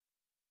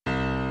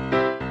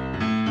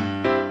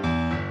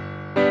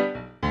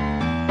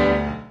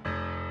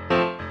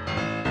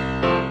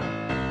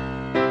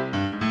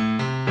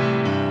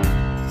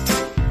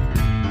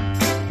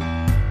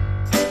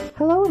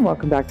and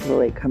welcome back to The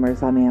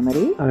Latecomers. I'm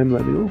Amity. I'm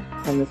Lemuel.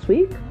 And this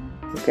week,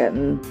 we're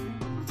getting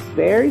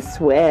very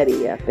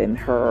sweaty up in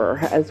her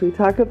as we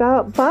talk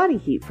about Body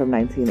Heat from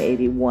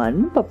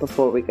 1981. But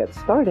before we get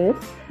started,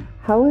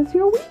 how has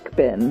your week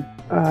been?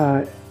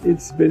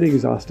 It's been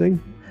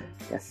exhausting.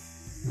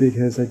 Yes.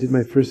 Because I did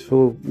my first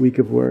full week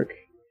of work.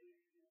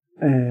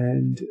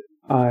 And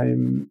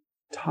I'm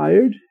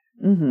tired.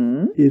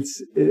 Mm-hmm. It's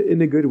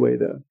in a good way,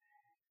 though.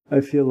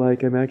 I feel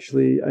like I'm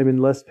in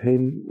less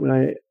pain when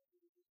I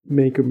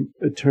make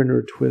a turn or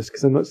a twist,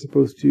 because I'm not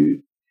supposed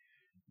to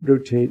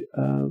rotate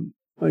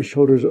my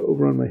shoulders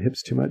over on my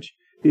hips too much.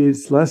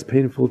 It's less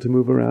painful to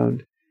move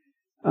around.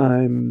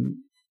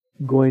 I'm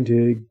going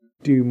to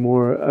do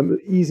more. I'm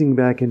easing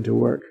back into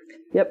work.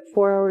 Yep,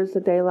 4 hours a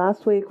day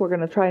last week. We're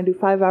going to try and do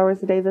 5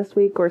 hours a day this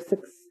week, or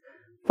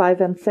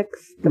 5 and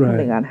 6,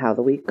 depending on how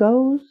the week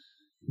goes.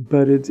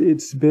 But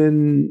it's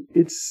been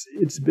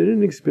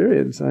an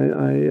experience.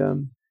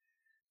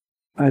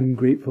 I'm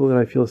grateful that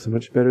I feel so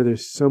much better.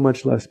 There's so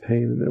much less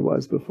pain than there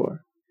was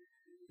before.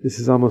 This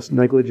is almost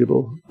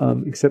negligible,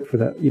 except for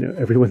that,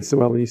 every once in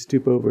a while when you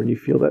stoop over and you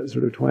feel that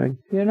sort of twang.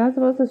 You're not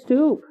supposed to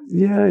stoop.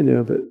 Yeah, I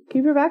know, but...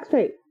 Keep your back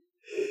straight.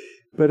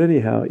 But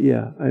anyhow,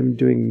 yeah, I'm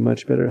doing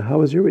much better. How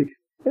was your week?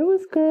 It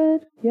was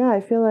good. Yeah,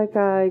 I feel like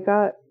I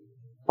got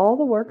all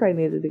the work I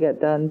needed to get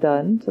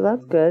done, so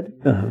that's good.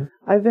 Uh-huh.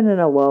 I've been in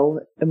a lull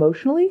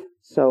emotionally,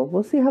 so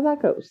we'll see how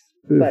that goes.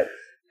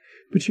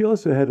 But you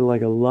also had a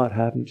lot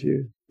happen to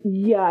you.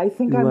 Yeah, I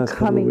think I'm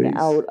coming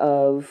out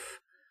of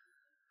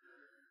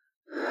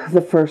the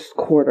first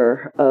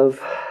quarter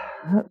of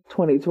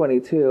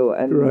 2022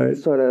 and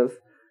sort of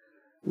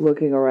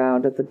looking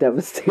around at the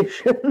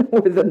devastation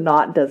or the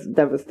not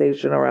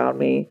devastation around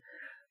me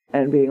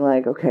and being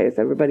like, okay, is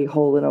everybody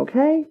whole and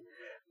okay?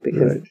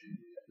 Because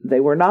they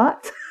were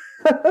not.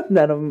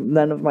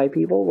 None of my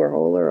people were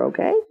whole or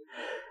okay.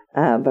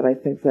 But I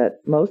think that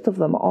most of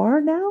them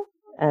are now.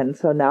 And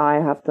so now I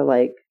have to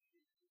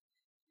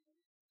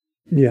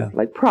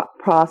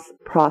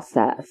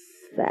process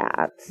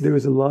that. There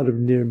was a lot of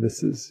near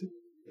misses.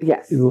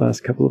 Yes. In the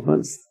last couple of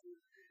months.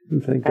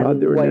 And thank God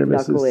there were near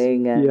misses.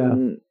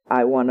 And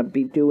I want to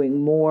be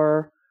doing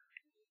more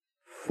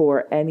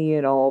for any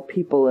and all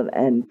people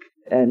and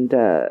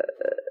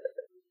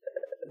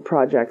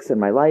projects in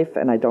my life.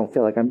 And I don't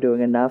feel like I'm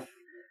doing enough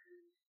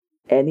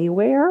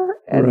anywhere.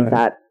 And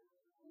that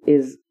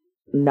is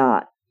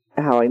not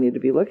how I need to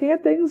be looking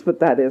at things, but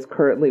that is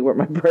currently where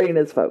my brain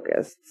is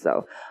focused.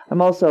 So I'm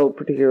also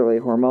particularly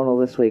hormonal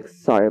this week.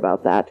 Sorry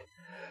about that.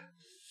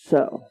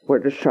 So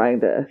we're just trying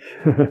to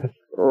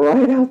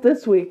ride out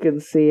this week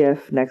and see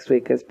if next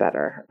week is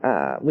better.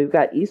 We've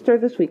got Easter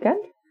this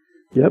weekend.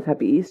 Yep.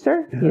 Happy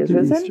Easter. He is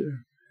risen.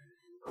 Easter.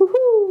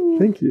 Woohoo!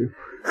 Thank you.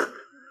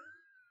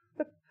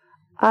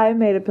 I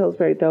made a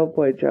Pillsbury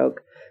Doughboy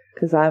joke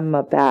because I'm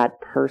a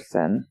bad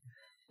person,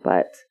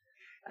 but...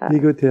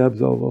 Ego te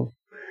absolvo.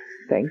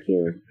 Thank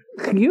you.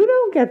 You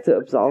don't get to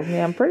absolve me.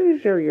 I'm pretty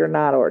sure you're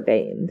not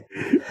ordained.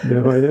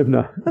 No, I am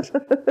not.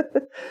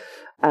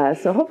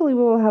 So hopefully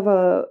we will have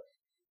a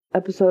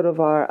episode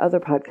of our other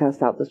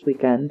podcast out this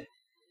weekend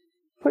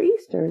for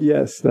Easter.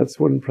 Yes,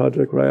 that's one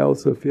project where I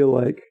also feel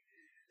like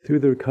through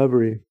the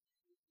recovery,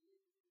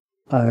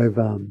 it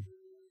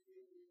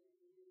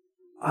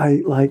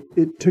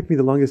took me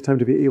the longest time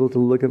to be able to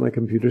look at my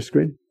computer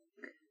screen.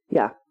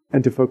 Yeah.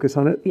 And to focus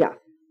on it. Yeah.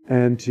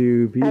 And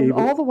to be able...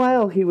 all the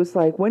while, he was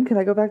like, when can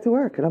I go back to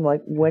work? And I'm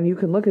like, when you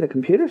can look at a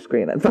computer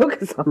screen and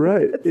focus on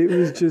it.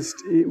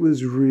 It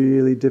was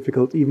really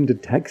difficult even to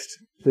text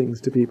things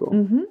to people.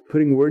 Mm-hmm.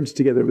 Putting words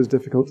together was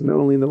difficult. And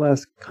only in the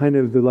last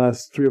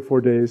 3 or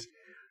 4 days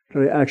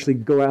did I actually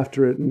go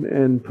after it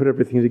and put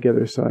everything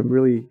together. So I'm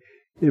really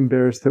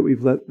embarrassed that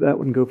we've let that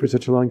one go for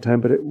such a long time.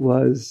 But it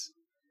was...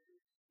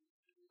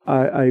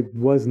 I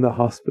was in the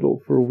hospital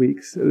for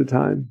weeks at a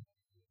time.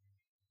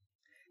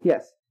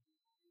 Yes.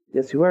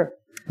 Yes, you were.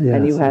 Yeah,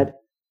 and you had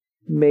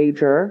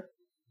major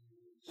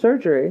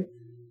surgery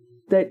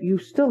that you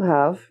still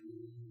have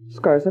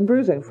scars and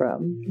bruising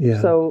from. Yeah.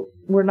 So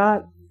you're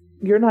not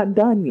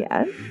done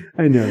yet.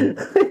 I know.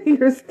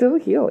 You're still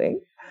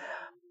healing.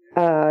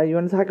 You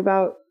want to talk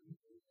about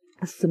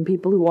some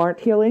people who aren't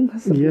healing?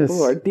 Some people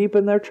who are deep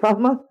in their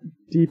trauma?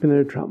 Deep in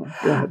their trauma.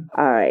 Go ahead.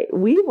 All right.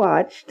 We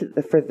watched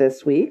for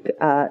this week.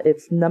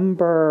 It's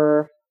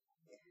number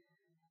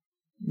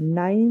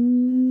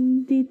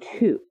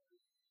 92.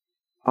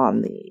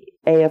 On the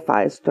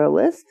AFI star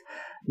list,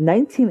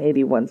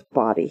 1981's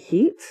Body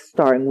Heat,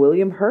 starring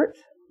William Hurt,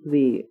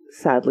 the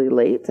sadly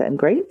late and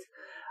great,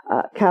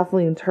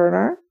 Kathleen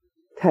Turner,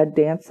 Ted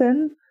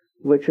Danson,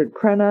 Richard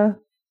Crenna,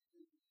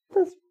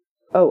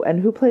 and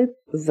who played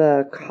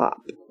the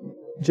cop?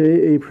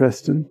 J.A.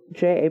 Preston.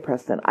 J.A.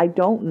 Preston. I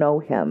don't know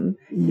him.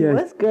 Yeah. He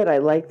was good. I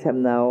liked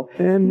him, though.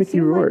 And Mickey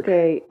Rourke.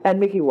 And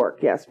Mickey Rourke,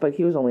 yes, but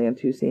he was only in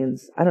 2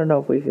 scenes. I don't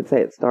know if we could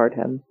say it starred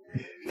him.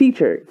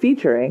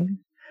 Featuring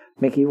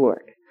Mickey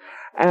Rourke.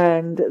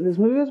 And this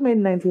movie was made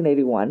in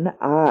 1981.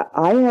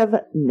 I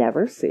have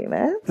never seen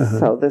it,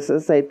 so this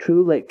is a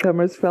true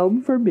latecomers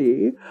film for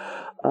me.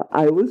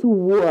 I was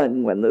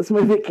 1 when this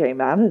movie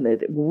came out, and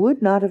it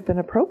would not have been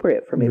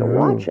appropriate for me to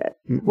watch it.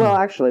 Mm-mm. Well,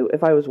 actually,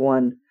 if I was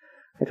 1,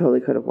 I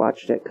totally could have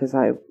watched it because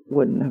I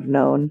wouldn't have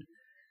known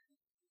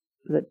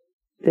the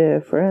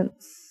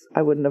difference.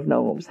 I wouldn't have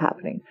known what was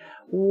happening.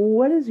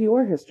 What is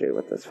your history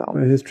with this film?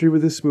 My history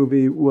with this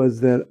movie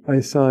was that I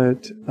saw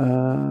it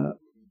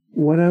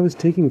when I was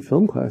taking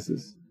film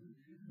classes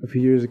a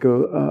few years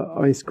ago.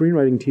 My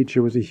screenwriting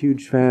teacher was a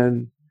huge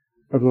fan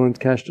of Lawrence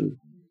Kasdan.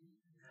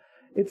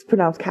 It's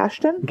pronounced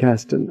Kasdan?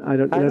 Kasdan.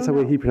 That's the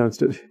way he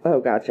pronounced it. Oh,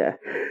 gotcha.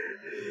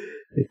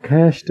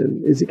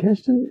 Kasdan. Is it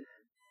Kasdan?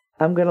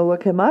 I'm going to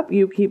look him up.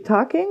 You keep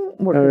talking.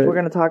 We're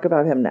going to talk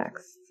about him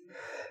next.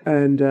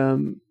 And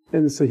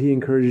so he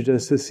encouraged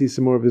us to see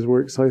some more of his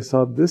work. So I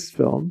saw this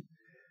film.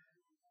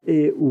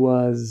 It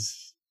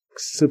was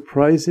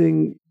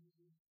surprising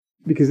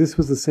because this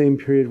was the same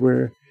period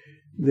where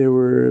there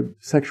were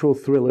sexual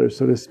thrillers,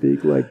 so to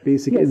speak, like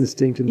Basic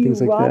Instinct and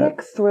things like that.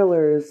 Erotic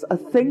thrillers, a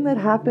thing that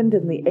happened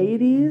in the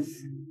 80s,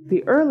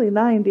 the early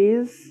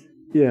 90s.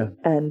 Yeah.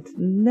 And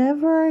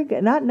never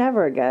again, not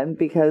never again,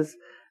 because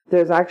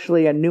there's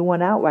actually a new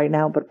one out right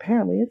now, but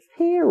apparently it's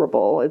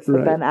terrible. It's the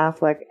Ben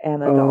Affleck,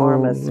 Ana de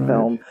Armas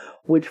film,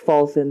 which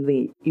falls in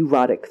the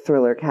erotic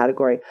thriller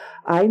category.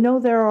 I know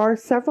there are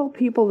several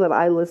people that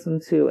I listen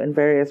to in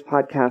various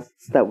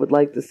podcasts that would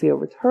like to see a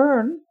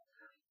return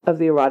of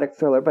the erotic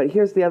thriller, but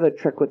here's the other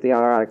trick with the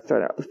erotic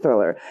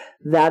thriller.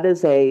 That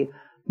is a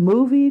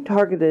movie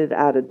targeted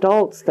at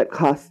adults that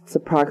costs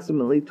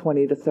approximately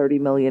 $20 to $30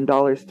 million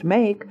to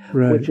make,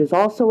 which is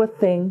also a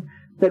thing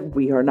that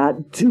we are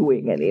not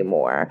doing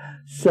anymore.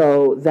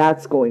 So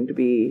that's going to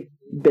be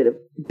a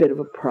bit of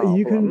a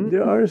problem.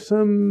 There are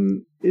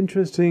some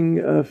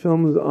interesting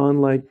films on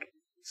like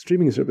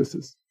streaming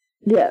services.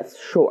 Yes,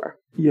 sure.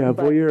 Yeah,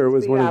 but Voyeur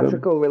was one of them.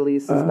 Theatrical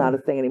release is not a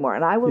thing anymore,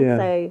 and I will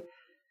say,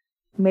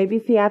 maybe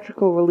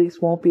theatrical release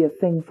won't be a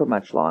thing for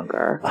much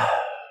longer.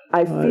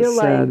 I feel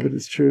like sad, but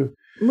it's true.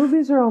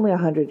 Movies are only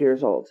 100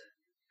 years old,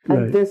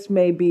 and this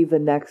may be the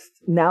next.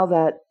 Now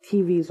that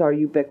TVs are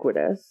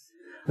ubiquitous.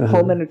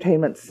 Home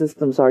entertainment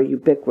systems are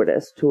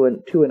ubiquitous to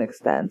an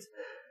extent.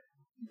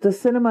 The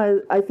cinema,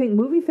 I think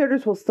movie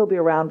theaters will still be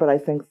around, but I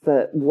think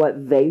that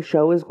what they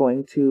show is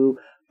going to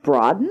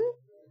broaden,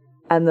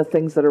 and the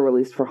things that are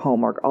released for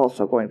home are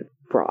also going to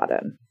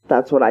broaden.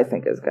 That's what I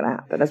think is going to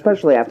happen,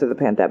 especially after the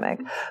pandemic.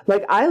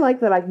 Like, I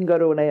like that I can go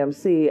to an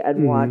AMC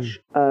and watch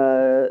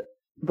a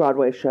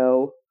Broadway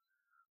show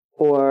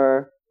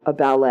or a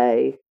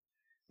ballet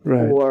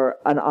or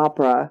an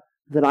opera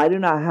that I do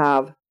not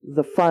have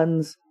the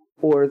funds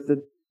or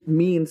the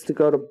means to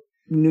go to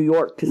New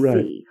York to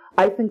see.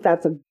 I think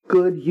that's a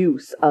good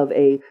use of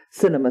a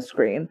cinema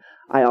screen.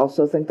 I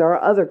also think there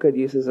are other good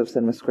uses of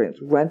cinema screens.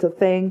 Rent a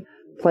thing,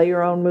 play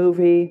your own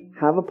movie,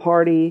 have a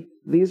party.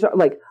 These are,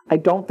 like, I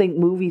don't think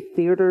movie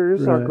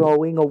theaters are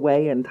going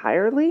away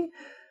entirely,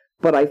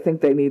 but I think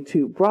they need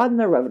to broaden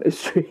their revenue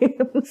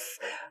streams.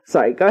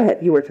 Sorry, go ahead.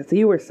 You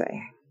were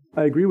saying.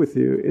 I agree with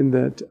you in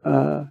that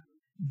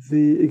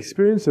the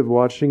experience of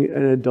watching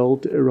an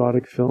adult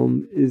erotic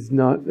film is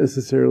not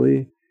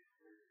necessarily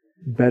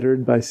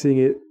bettered by seeing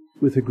it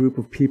with a group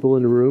of people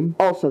in a room.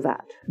 Also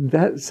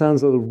that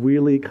sounds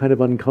really kind of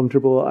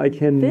uncomfortable.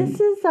 This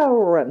is a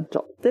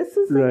rental. This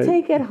is a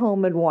take it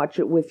home and watch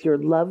it with your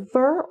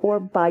lover or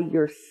by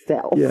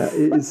yourself. Yeah,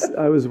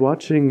 I was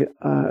watching,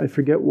 I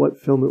forget what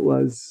film it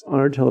was on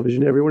our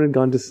television. Everyone had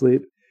gone to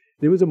sleep.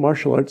 It was a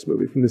martial arts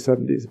movie from the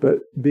 70s, but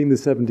being the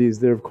 70s,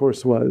 there of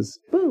course was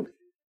boobs.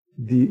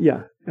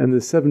 And the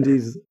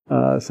 70s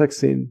sex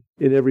scene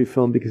in every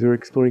film because they were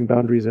exploring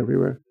boundaries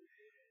everywhere.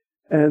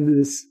 And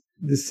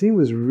this scene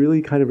was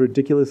really kind of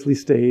ridiculously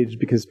staged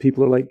because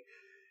people are like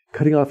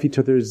cutting off each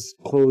other's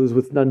clothes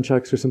with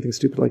nunchucks or something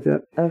stupid like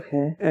that.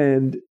 Okay.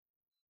 And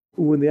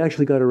when they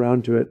actually got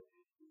around to it,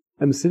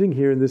 I'm sitting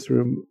here in this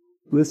room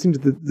listening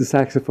to the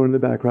saxophone in the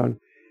background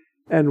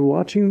and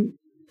watching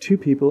two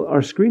people.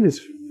 Our screen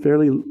is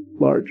fairly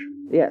large.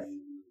 Yes.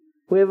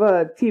 We have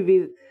a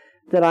TV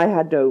that I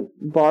had to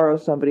borrow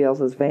somebody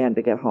else's van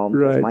to get home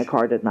because my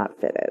car did not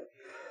fit it.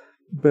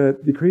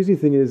 But the crazy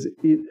thing is,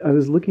 I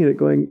was looking at it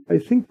going, I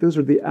think those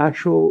are the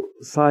actual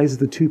size of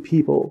the two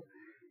people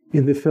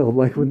in the film.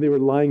 Like when they were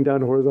lying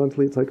down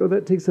horizontally, it's like, oh,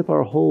 that takes up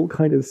our whole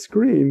kind of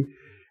screen.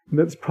 And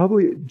that's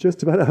probably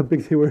just about how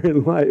big they were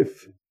in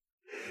life.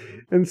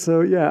 And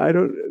so,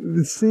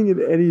 seeing it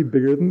any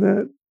bigger than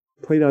that,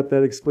 played out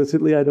that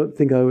explicitly, I don't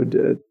think I would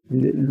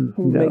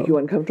make you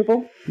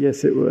uncomfortable?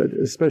 Yes, it would,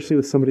 especially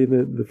with somebody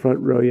in the front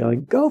row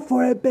yelling, "Go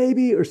for it,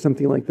 baby," or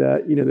something like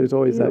that. You know, there's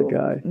always that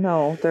guy.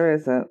 No, there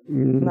isn't.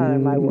 Not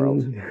in my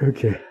world.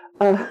 Okay.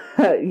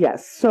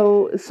 Yes.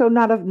 So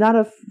not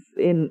a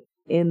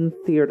in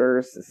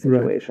theaters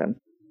situation.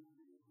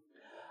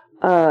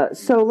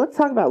 So let's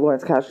talk about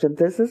Lawrence Kasdan.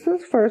 This is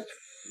his first.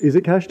 Is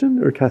it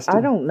Kasdan or Kasdan?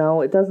 I don't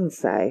know. It doesn't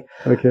say.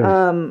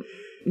 Okay.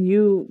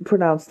 You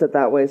pronounced it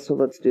that way, so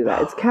let's do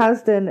that. It's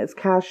Kasdan, it's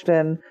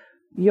Kasdan.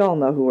 You all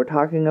know who we're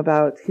talking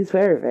about. He's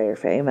very, very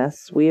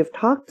famous. We have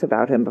talked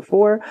about him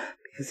before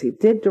because he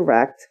did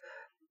direct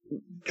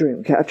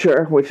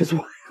Dreamcatcher, which is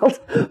wild.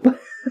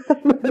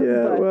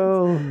 Yeah,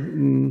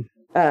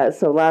 well.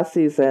 So last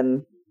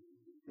season,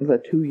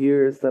 the 2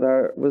 years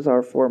that was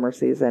our former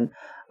season,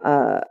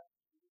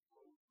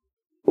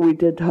 we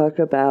did talk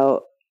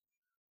about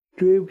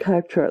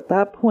Dreamcatcher at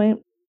that point.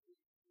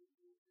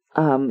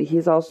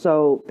 He's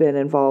also been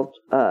involved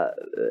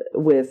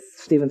with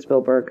Steven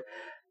Spielberg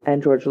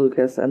and George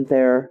Lucas and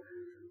their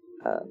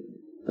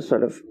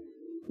sort of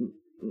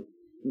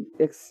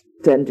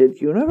extended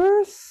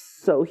universe.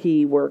 So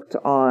he worked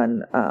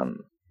on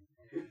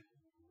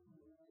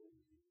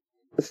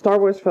Star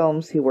Wars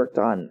films. He worked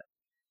on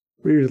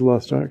Raiders of the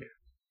Lost Ark,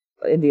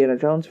 Indiana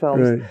Jones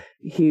films. Right.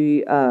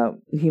 He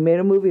made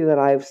a movie that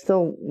I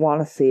still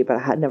want to see, but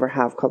I never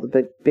have, called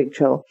The Big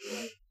Chill.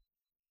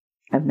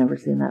 I've never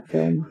seen that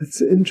film.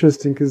 It's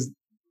interesting because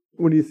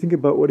when you think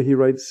about what he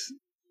writes,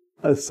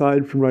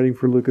 aside from writing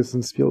for Lucas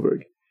and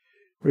Spielberg,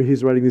 where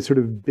he's writing these sort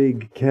of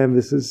big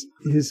canvases,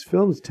 his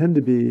films tend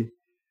to be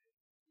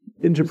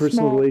interpersonal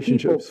Small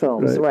relationships.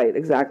 Films, right?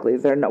 Exactly.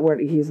 They're not.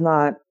 He's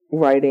not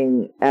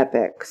writing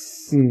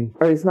epics,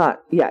 or he's not.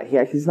 Yeah,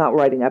 he's not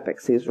writing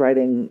epics. He's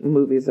writing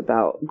movies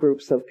about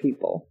groups of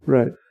people.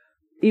 Right.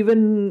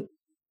 Even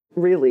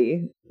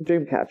really,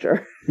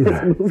 Dreamcatcher is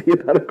a movie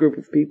about a group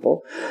of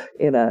people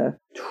in a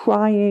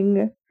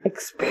trying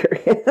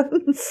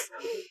experience.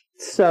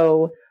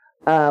 So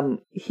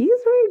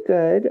he's very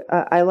good.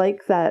 I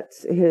like that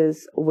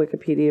his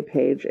Wikipedia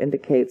page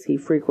indicates he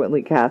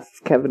frequently casts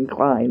Kevin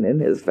Kline in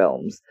his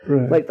films.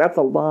 Right. Like, that's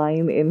a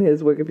line in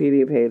his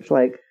Wikipedia page.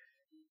 Like,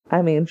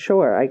 I mean,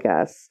 sure, I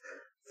guess.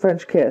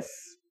 French Kiss,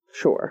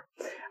 sure.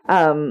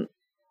 And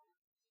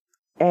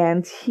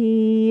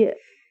he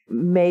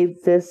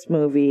made this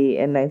movie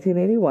in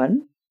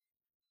 1981.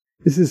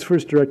 This is his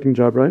first directing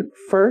job, right?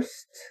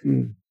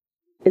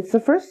 It's the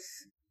first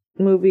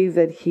movie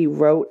that he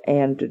wrote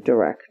and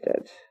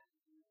directed.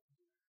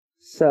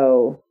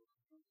 So,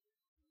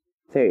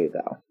 there you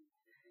go.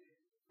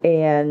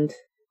 And,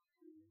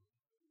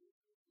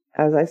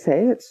 as I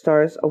say, it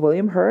stars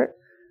William Hurt,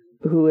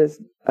 who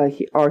is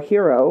our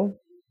hero,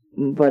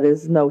 but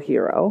is no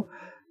hero,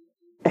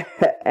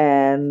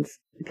 and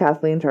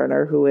Kathleen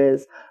Turner, who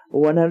is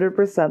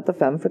 100% the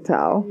femme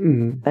fatale,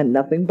 and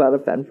nothing but a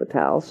femme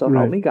fatale, so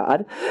help me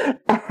God.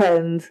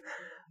 And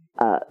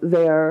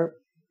they're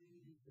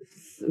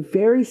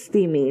very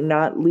steamy,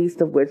 not least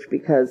of which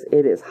because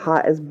it is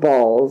hot as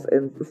balls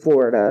in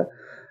Florida.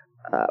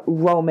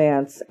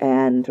 Romance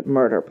and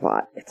murder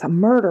plot. It's a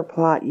murder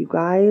plot, you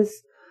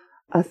guys.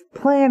 A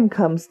plan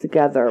comes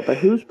together, but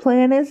whose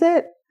plan is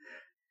it?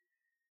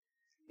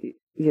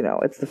 You know,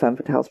 it's the femme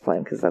fatale's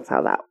plan, because that's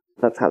how that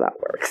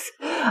works.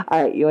 All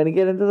right, you want to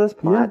get into this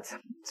plot? Yeah.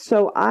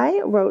 So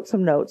I wrote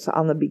some notes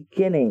on the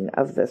beginning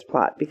of this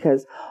plot,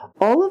 because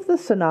all of the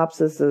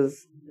synopses that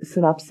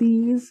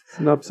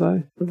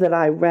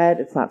I read,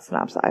 it's not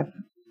synopsi.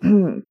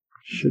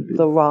 Should be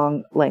the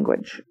wrong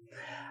language.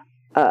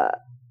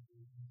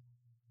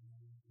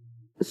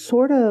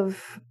 Sort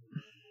of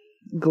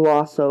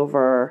gloss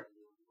over.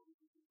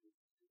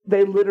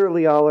 They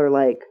literally all are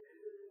like,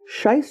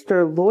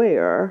 shyster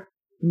lawyer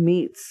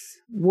meets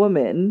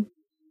woman,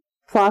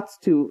 plots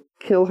to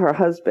kill her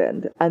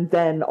husband, and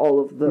then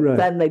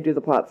then they do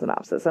the plot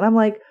synopsis. And I'm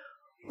like,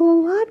 well,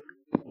 a lot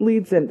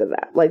leads into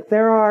that. Like,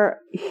 there are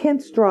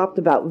hints dropped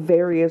about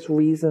various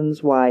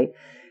reasons why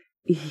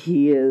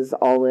he is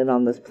all in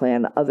on this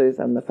plan, other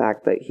than the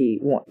fact that he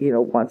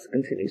wants to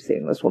continue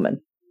seeing this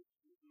woman.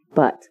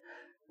 But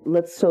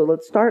let's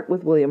start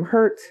with William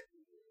Hurt.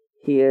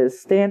 He is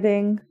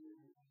standing.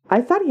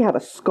 I thought he had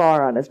a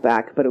scar on his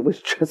back, but it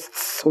was just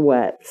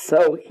sweat.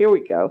 So here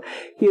we go.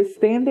 He is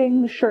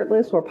standing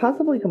shirtless or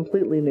possibly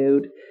completely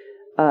nude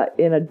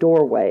in a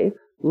doorway,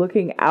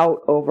 looking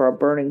out over a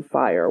burning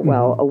fire,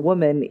 while a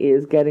woman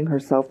is getting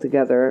herself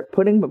together,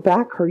 putting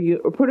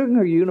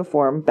her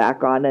uniform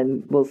back on,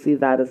 and we'll see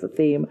that as a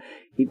theme.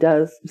 He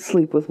does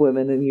sleep with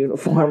women in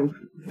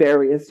uniform,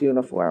 various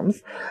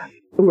uniforms,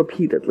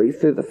 repeatedly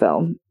through the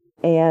film.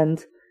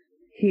 And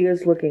he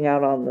is looking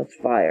out on this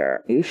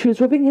fire.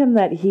 She's ripping him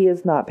that he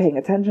is not paying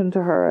attention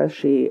to her as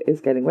she is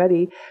getting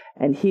ready,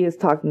 and he is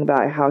talking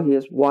about how he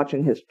is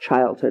watching his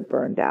childhood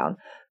burn down.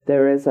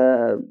 There is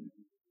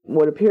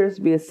what appears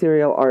to be a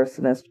serial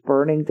arsonist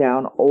burning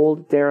down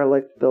old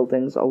derelict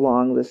buildings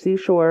along the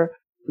seashore.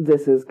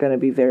 This is going to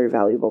be very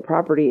valuable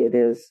property. It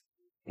is,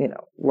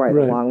 right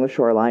along the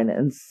shoreline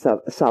in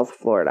South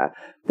Florida.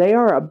 They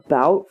are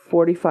about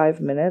 45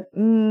 minutes,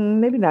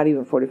 maybe not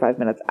even 45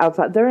 minutes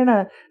outside. They're in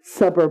a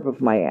suburb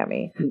of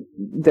Miami.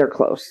 They're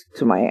close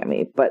to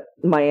Miami, but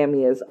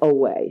Miami is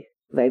away.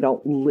 They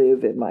don't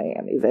live in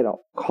Miami. They don't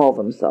call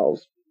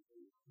themselves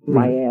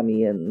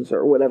Miamians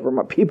or whatever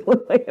people in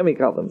Miami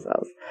call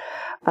themselves.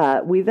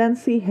 We then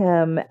see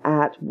him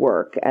at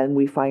work, and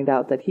we find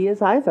out that he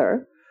is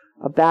either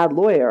a bad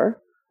lawyer,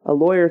 a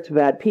lawyer to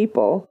bad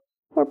people,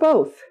 or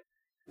both.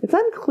 It's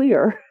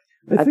unclear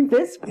at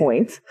this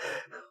point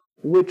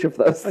which of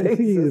those things. I think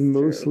he's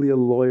mostly a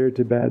lawyer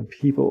to bad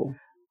people.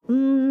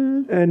 I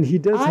And he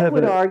does have I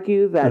would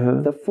argue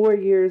that the 4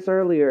 years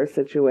earlier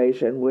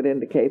situation would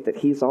indicate that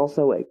he's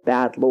also a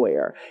bad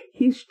lawyer.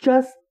 He's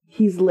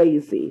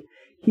lazy.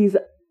 He's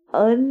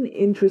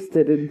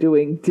uninterested in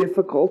doing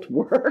difficult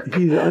work.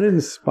 He's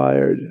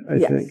uninspired, I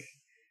think.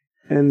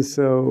 And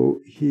so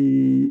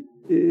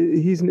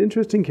he's an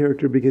interesting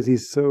character because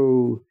he's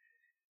so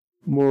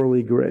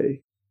morally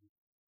gray.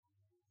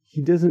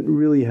 He doesn't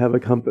really have a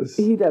compass.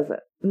 He doesn't.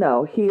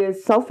 No, he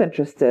is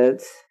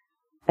self-interested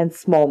and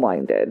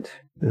small-minded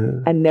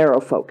and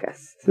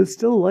narrow-focused. But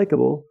still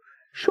likable.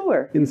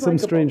 Sure. In some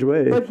strange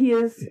way. But he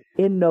is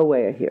in no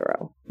way a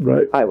hero.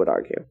 Right. I would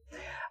argue.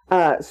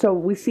 So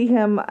we see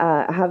him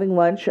having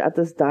lunch at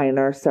this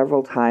diner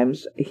several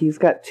times. He's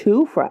got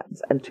two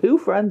friends, and two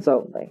friends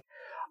only.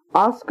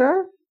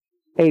 Oscar,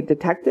 a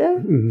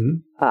detective,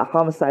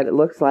 homicide it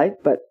looks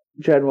like, but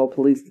general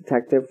police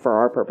detective for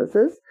our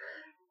purposes.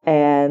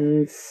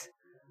 And,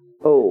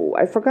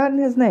 I've forgotten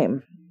his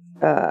name.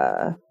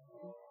 Ted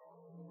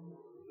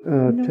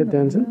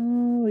Danson?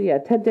 Oh, yeah,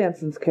 Ted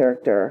Danson's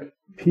character.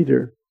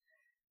 Peter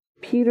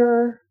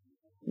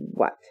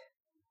what?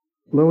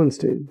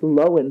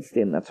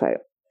 Lowenstein, that's right.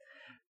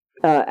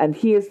 And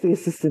he is the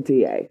assistant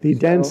DA. The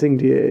dancing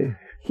DA.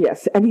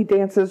 Yes, and he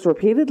dances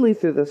repeatedly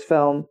through this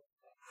film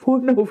for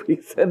no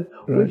reason.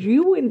 Right. Would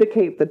you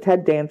indicate that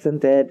Ted Danson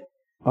did?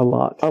 A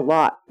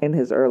lot in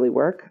his early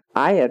work.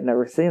 I had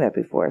never seen it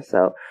before,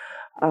 so...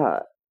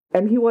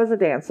 and he was a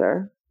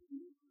dancer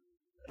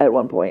at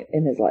one point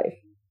in his life.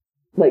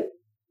 Like,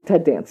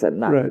 Ted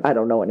Danson. I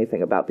don't know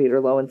anything about Peter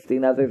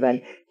Lowenstein other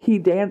than he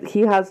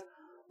has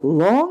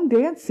long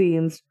dance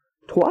scenes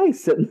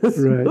twice in this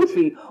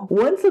movie.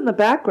 Once in the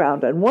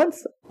background, and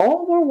once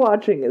all we're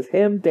watching is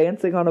him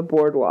dancing on a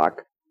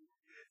boardwalk.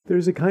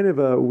 There's a kind of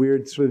a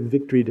weird sort of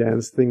victory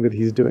dance thing that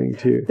he's doing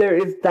too. There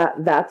is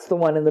that's the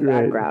one in the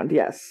background,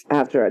 yes,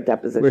 after a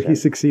deposition. Where he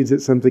succeeds at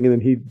something and then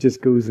he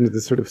just goes into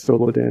this sort of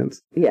solo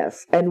dance.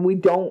 Yes, and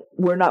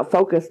we're not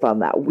focused on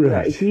that.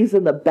 He's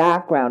in the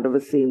background of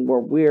a scene where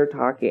we're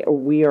talking, or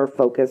we are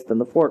focused in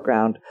the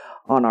foreground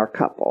on our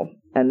couple.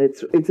 And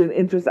it's an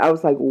interest. I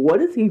was like,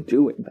 what is he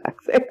doing back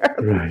there?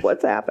 Right.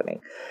 What's happening?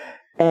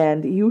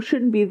 And you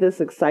shouldn't be this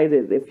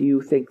excited if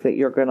you think that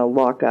you're going to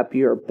lock up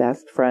your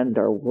best friend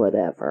or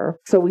whatever.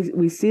 So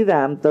we see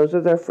them. Those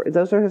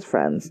are his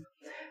friends.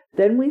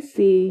 Then we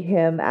see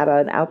him at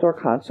an outdoor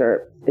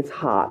concert. It's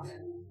hot.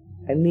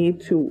 I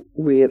need to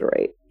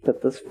reiterate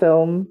that this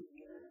film,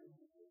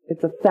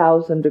 it's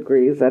 1,000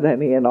 degrees at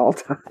any and all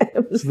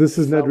times. So this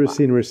is Ned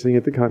Racine we're seeing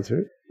at the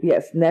concert.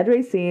 Yes, Ned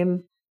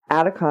Racine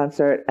at a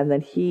concert, and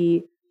then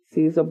he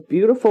sees a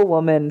beautiful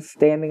woman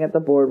standing at the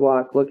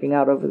boardwalk looking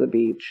out over the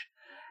beach.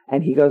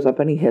 And he goes up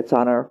and he hits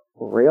on her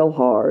real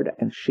hard.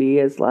 And she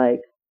is like,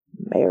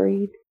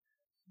 married.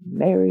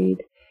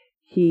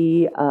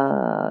 He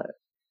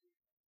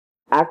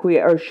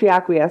she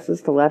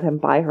acquiesces to let him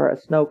buy her a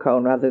snow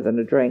cone rather than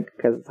a drink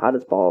because it's hot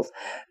as balls.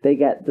 They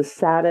get the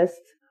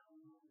saddest,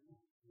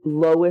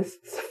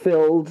 lowest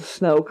filled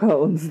snow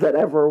cones that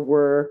ever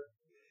were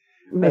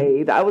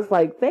made. I was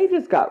like, they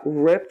just got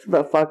ripped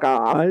the fuck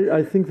off.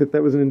 I think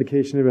that was an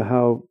indication of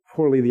how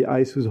poorly the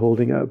ice was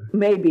holding up.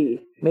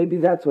 Maybe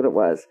that's what it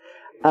was.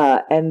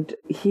 And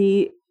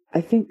he, I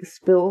think,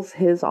 spills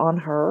his on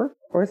her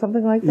or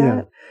something like that.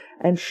 Yeah.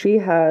 And she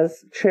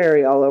has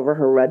cherry all over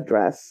her red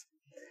dress.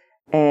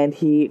 And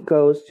he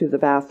goes to the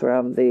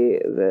bathroom,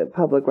 the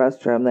public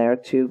restroom there,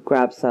 to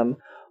grab some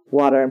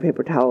water and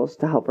paper towels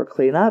to help her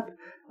clean up,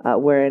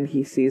 wherein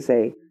he sees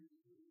a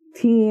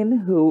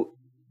teen who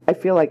I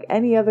feel like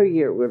any other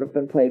year would have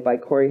been played by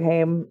Corey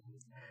Haim,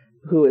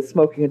 who is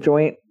smoking a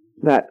joint.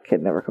 That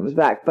kid never comes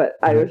back. But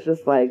I was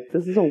just like,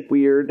 this is a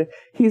weird...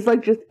 He's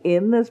like just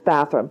in this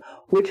bathroom,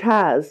 which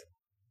has...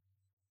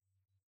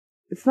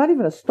 It's not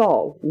even a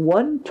stall.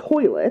 One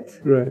toilet.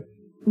 Right.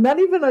 Not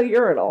even a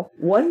urinal.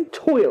 One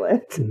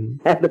toilet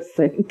and a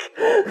sink.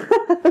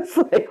 It's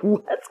like,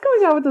 what's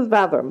going on with this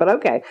bathroom? But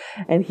okay.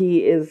 And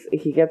he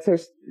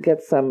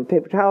gets some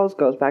paper towels,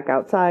 goes back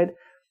outside,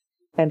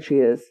 and she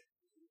is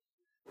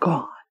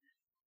gone.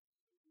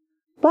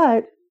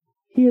 But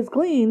he has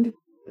gleaned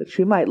that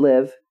she might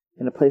live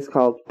in a place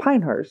called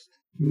Pinehurst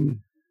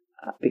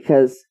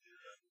because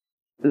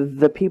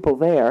the people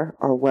there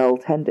are well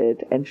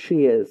tended and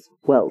she is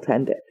well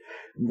tended.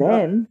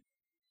 Then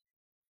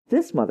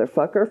this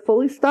motherfucker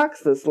fully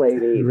stalks this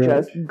lady,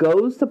 just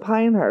goes to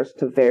Pinehurst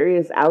to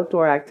various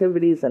outdoor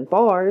activities and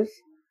bars,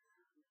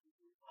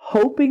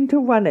 hoping to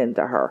run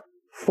into her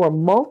for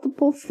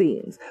multiple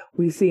scenes.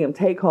 We see him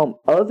take home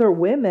other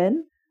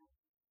women,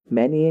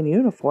 many in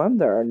uniform.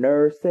 There are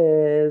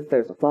nurses,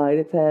 there's a flight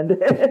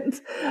attendant.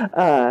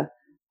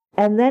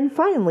 And then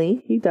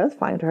finally, he does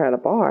find her at a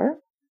bar.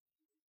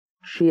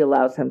 She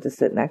allows him to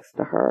sit next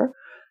to her.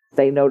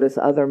 They notice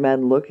other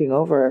men looking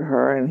over at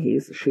her, and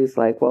she's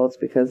like, well, it's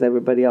because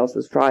everybody else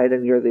has tried,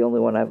 and you're the only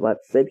one I've let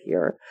sit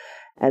here.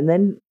 And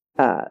then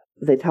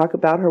they talk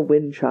about her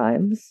wind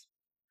chimes,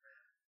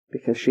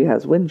 because she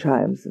has wind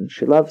chimes, and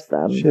she loves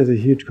them. She has a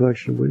huge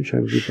collection of wind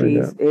chimes, we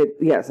find out.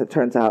 Yes, it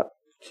turns out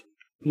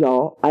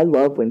y'all, I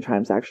love wind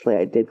chimes. Actually,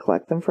 I did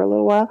collect them for a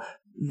little while.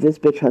 This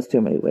bitch has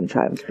too many wind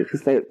chimes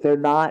because they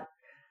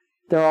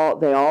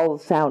all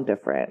sound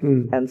different,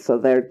 and so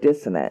they're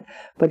dissonant.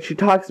 But she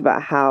talks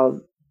about how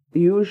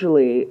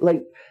usually,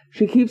 like,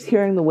 she keeps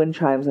hearing the wind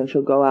chimes, and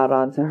she'll go out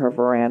onto her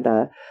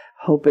veranda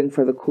hoping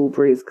for the cool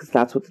breeze because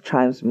that's what the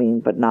chimes mean.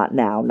 But not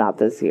now, not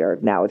this year.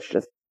 Now it's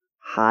just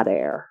hot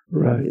air.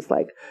 Right. And he's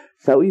like,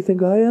 "So you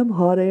think I am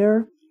hot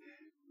air?"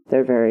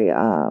 They're very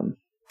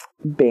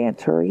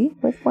bantery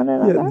with one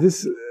another. Yeah,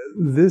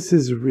 this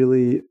is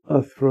really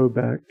a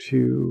throwback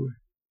to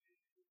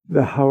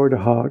the Howard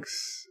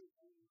Hawks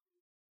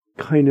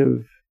kind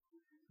of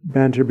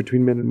banter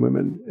between men and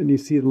women, and you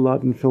see it a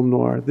lot in film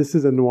noir. This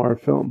is a noir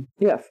film,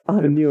 yeah,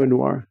 100%. A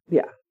neo-noir.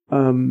 Yeah,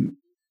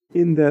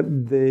 in that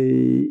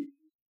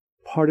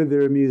part of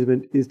their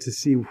amusement is to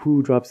see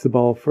who drops the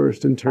ball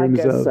first in terms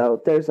of. I guess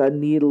so. There's a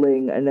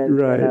needling and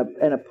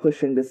a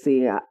pushing to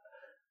see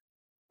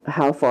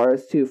how far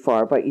is too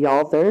far. But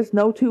y'all, there's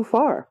no too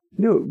far.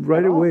 No,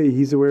 right away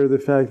he's aware of the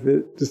fact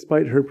that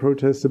despite her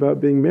protests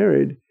about being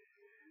married,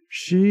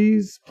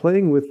 she's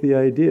playing with the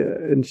idea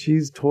and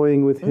she's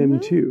toying with him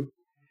too.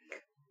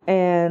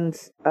 And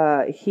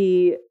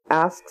he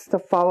asks to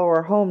follow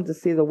her home to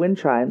see the wind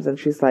chimes, and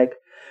she's like,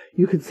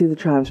 "You can see the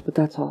chimes, but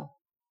that's all.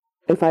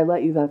 If I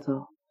let you, that's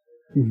all."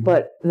 Mm-hmm.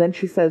 But then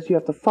she says, "You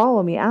have to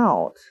follow me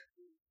out,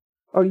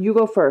 or you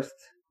go first,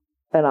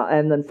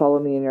 and then follow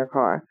me in your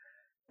car."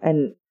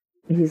 And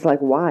he's like,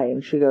 "Why?"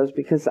 And she goes,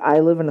 "Because I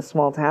live in a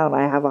small town.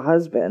 I have a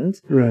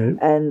husband, right?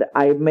 And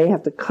I may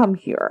have to come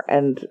here,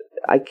 and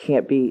I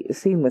can't be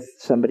seen with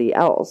somebody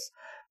else."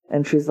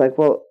 And she's like,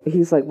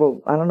 he's like,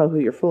 "Well, I don't know who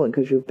you're fooling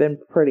because you've been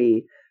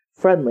pretty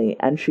friendly."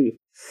 And she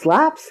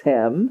slaps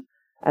him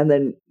and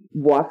then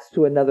walks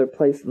to another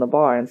place in the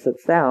bar and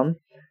sits down.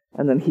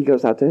 And then he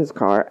goes out to his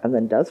car and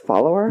then does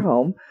follow her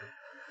home.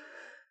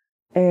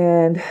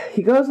 And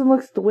he goes and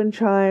looks at the wind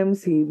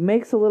chimes. He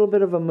makes a little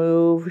bit of a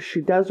move.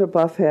 She does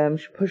rebuff him.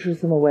 She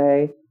pushes him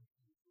away.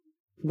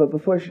 But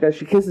before she does,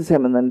 she kisses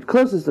him and then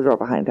closes the door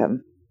behind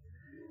him.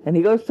 And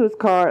he goes to his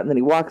car and then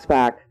he walks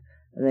back.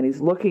 And then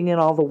he's looking in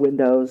all the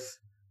windows.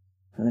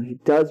 And then he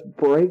does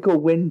break a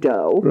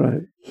window.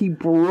 Right. He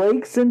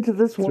breaks into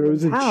this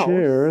woman's house. Throws a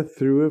chair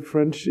through a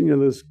French,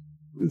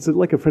 it's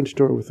like a French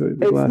door with a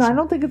glass. I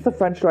don't think it's the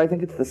French door. I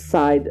think it's the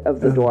side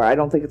of the door. I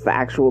don't think it's the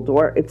actual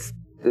door. It's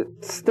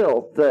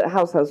still, the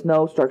house has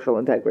no structural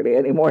integrity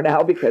anymore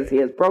now because he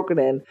has broken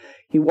in.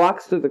 He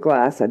walks through the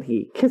glass and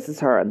he kisses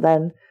her. And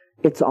then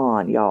it's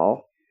on,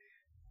 y'all.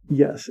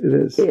 Yes, it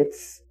is.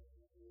 It's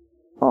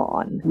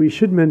on. We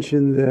should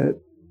mention that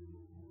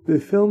the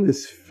film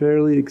is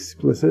fairly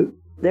explicit.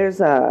 There's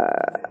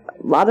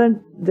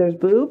there's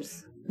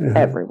boobs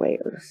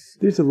everywhere.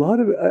 There's a lot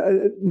of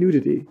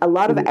nudity. A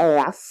lot of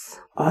ass.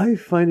 I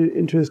find it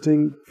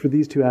interesting for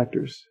these two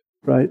actors,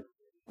 right?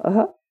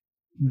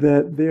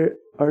 That they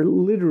are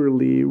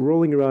literally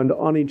rolling around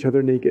on each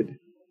other naked.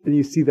 And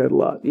you see that a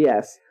lot.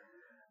 Yes.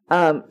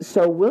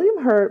 So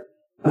William Hurt,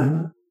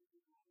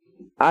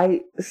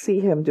 I see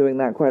him doing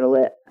that quite a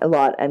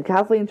lot. And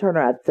Kathleen Turner,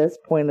 at this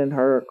point in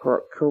her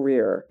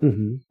career,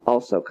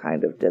 also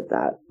kind of did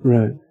that.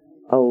 Right.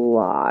 A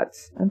lot.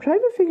 I'm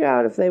trying to figure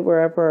out if they were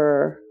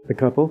ever... A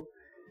couple?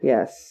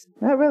 Yes.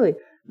 Not really.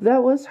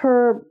 That was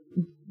her...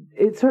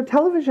 It's her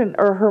television,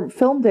 or her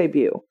film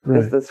debut,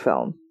 is this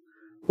film.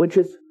 Which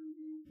is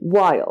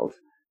wild.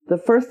 The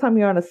first time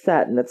you're on a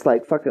set and it's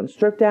like, fucking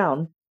strip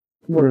down,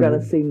 we're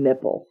gonna see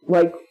nipple.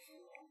 Like...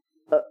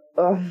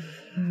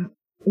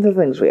 the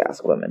things we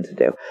ask women to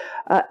do.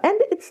 And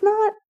it's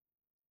not...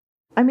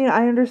 I mean,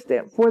 I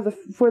understand. For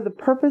the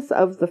purpose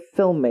of the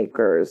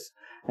filmmakers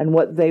and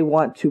what they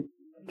want to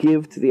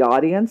give to the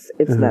audience,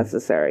 it's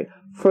necessary.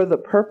 For the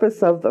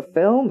purpose of the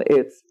film,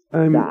 it's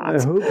not.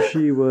 I hope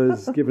she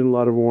was given a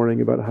lot of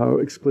warning about how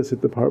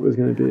explicit the part was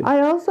going to be. I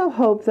also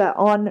hope that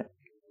on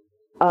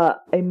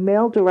a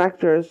male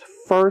director's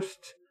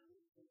first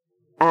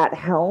at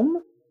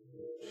helm,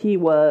 he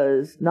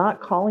was not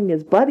calling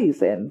his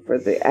buddies in for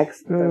the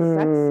sex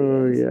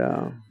scenes.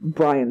 Yeah.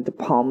 Brian De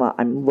Palma,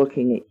 I'm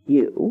looking at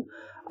you.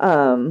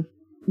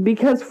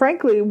 Because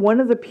frankly, one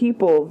of the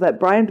people that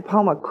Brian De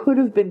Palma could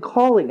have been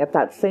calling at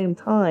that same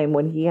time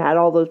when he had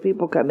all those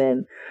people come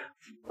in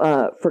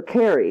for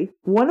Carrie,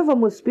 one of them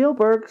was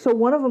Spielberg, so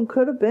one of them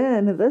could have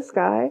been this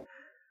guy.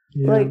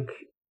 Yeah.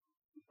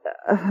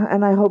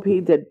 And I hope he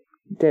did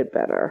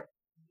better.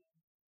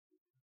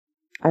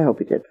 I hope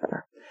he did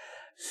better.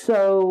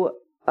 So,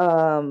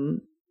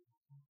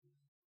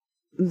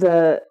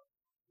 the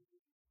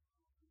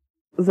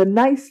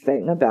nice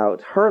thing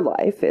about her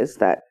life is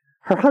that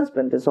her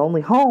husband is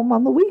only home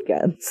on the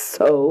weekends,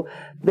 so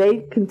they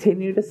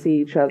continue to see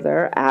each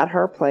other at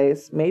her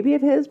place, maybe at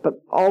his, but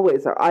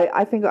always.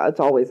 I think it's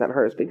always at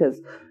hers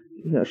because,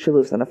 she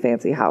lives in a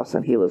fancy house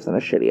and he lives in a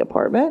shitty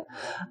apartment.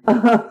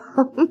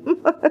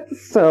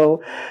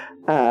 So,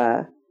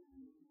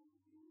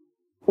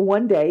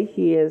 one day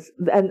he is,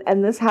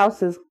 and this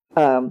house is,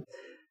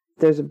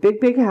 there's a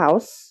big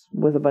house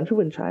with a bunch of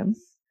wind chimes,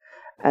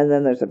 and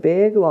then there's a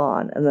big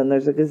lawn, and then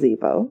there's a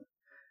gazebo.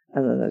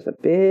 and then there's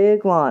a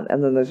big lawn,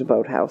 and then there's a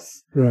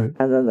boathouse, right,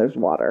 and then there's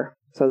water.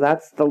 So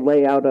that's the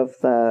layout of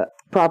the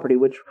property,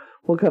 which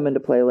will come into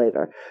play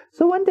later.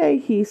 So one day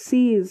he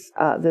sees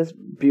this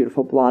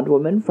beautiful blonde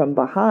woman from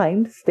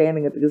behind,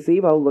 standing at the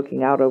gazebo,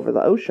 looking out over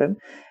the ocean,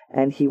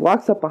 and he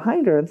walks up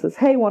behind her and says,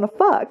 "Hey, want to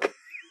fuck?"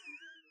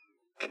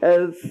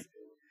 Because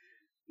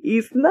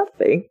he's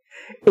nothing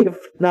if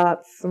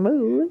not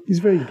smooth. He's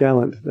very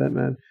gallant, that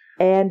man.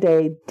 And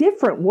a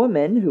different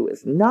woman who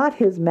is not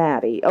his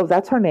Maddie, oh,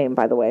 that's her name,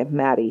 by the way,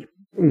 Maddie,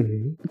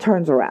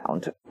 turns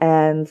around.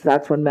 And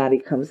that's when Maddie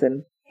comes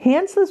in,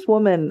 hands this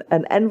woman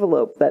an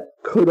envelope that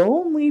could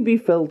only be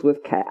filled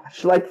with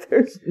cash. Like,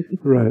 there's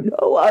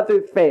no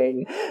other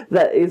thing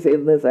that is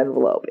in this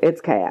envelope.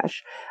 It's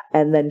cash.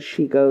 And then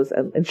she goes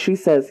and she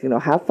says,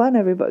 have fun,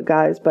 everybody,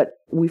 guys. But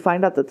we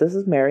find out that this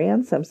is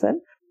Marianne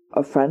Simpson,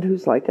 a friend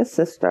who's like a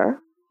sister.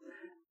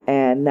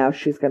 And now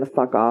she's going to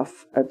fuck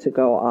off to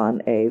go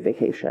on a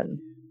vacation.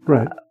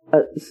 Right.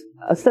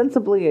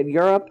 Ostensibly in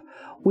Europe.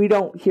 We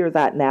don't hear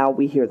that now.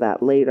 We hear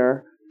that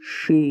later.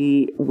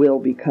 She will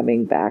be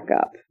coming back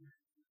up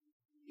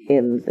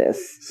in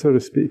this, so to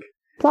speak,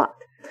 plot.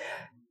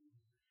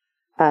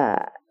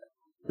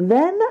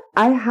 Then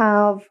I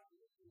have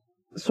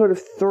sort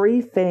of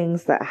three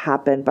things that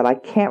happen, but I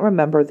can't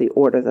remember the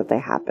order that they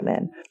happen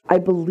in. I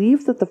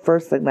believe that the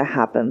first thing that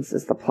happens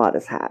is the plot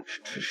is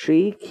hatched.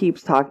 She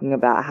keeps talking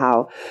about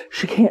how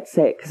she can't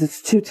say it because it's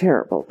too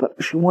terrible, but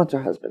she wants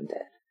her husband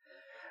dead.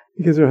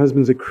 Because her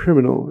husband's a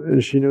criminal,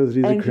 and she knows that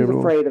he's a criminal. And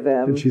she's afraid of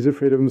him. And she's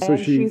afraid of him, so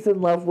she's in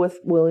love with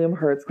William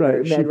Hurt's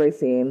character, Ned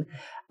Racine.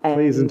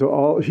 Plays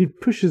into she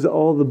pushes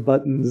all the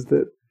buttons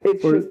that...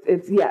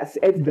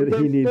 that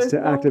he needs to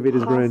activate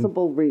his brain. There's no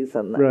possible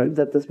reason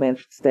that this man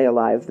should stay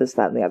alive, this,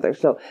 that, and the other.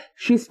 So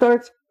she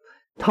starts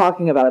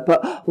talking about it,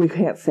 but we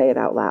can't say it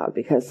out loud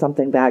because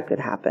something bad could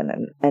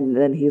happen. And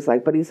then he's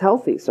like, but he's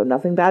healthy, so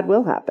nothing bad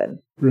will happen.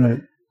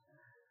 Right.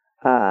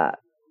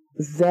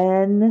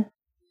 Then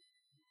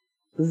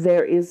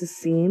there is a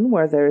scene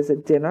where there is a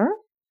dinner.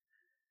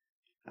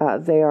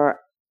 They are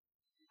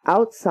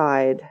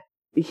outside.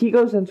 He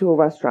goes into a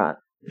restaurant.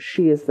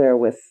 She is there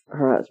with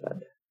her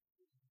husband.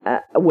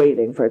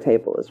 Waiting for a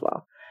table as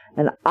well.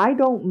 And I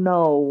don't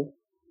know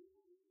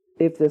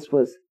if this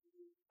was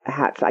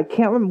hatched. I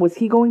can't remember. Was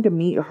he going to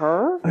meet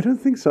her? I don't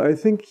think so. I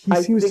think he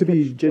seems to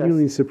be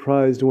genuinely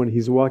surprised when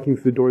he's walking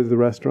through the doors of the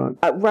restaurant.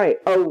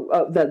 Right.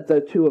 That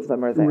the two of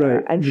them are there.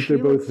 Right. And they're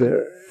both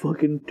there.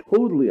 Fucking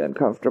totally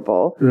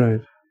uncomfortable.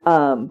 Right.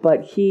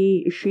 But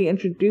she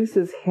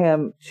introduces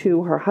him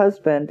to her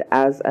husband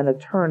as an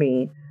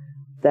attorney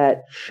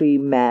that she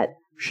met.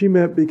 She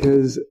met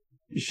because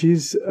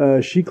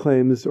she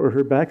claims, or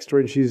her backstory,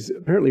 and she's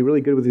apparently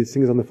really good with these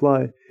things on the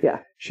fly. Yeah.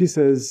 She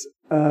says,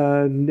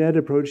 Ned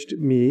approached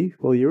me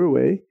while you were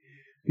away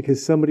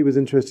because somebody was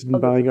interested in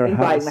buying our house.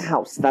 Buying the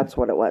house, that's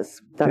what it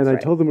was. That's I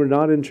told them we're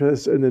not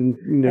interested, and then,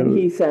 And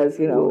he says,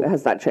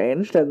 has that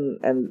changed? And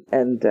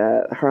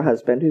her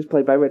husband, who's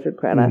played by Richard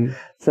Crenna,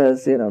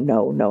 says,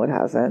 no, it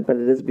hasn't, but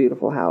it is a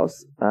beautiful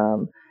house.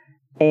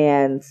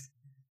 And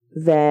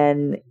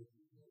then,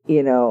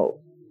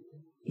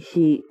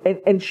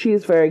 and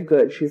she's very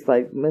good. She's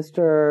like,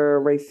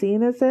 Mr.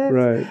 Racine, is it?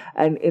 Right.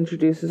 And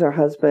introduces her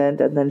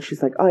husband, and then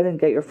she's like, oh, I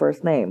didn't get your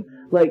first name.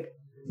 Like,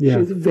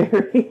 she's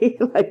very,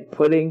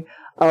 putting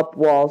up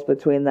walls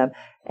between them.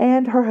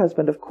 And her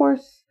husband, of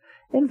course,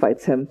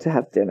 invites him to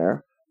have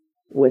dinner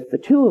with the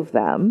two of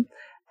them.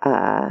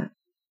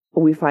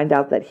 We find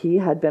out that he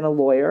had been a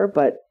lawyer,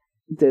 but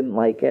didn't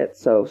like it,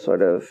 so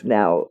sort of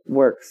now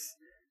works.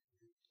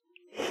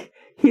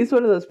 He's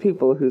one of those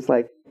people who's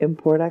like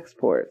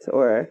import-export,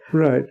 or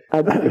right.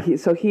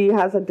 So he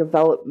has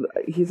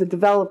he's a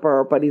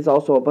developer, but he's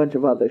also a bunch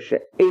of other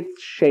shit.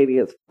 It's shady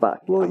as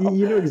fuck. Well,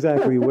 you know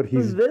exactly what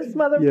he's. This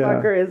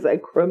motherfucker is a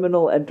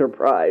criminal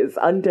enterprise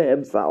unto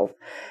himself,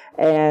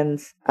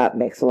 and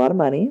makes a lot of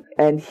money.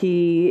 And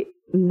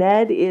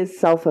Ned is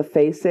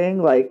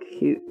self-effacing. Like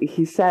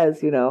he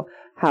says,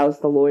 how's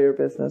the lawyer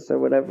business or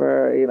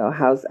whatever.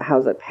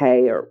 How's it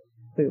pay, or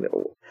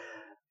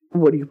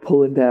what are you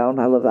pulling down?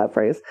 I love that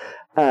phrase.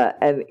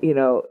 And,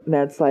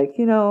 Ned's like,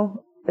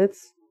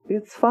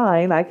 it's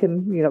fine. I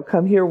can,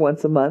 come here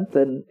once a month.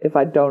 And if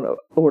I don't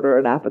order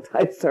an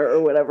appetizer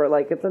or whatever,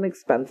 it's an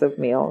expensive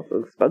meal. It's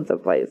an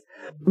expensive place.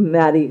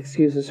 Maddie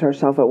excuses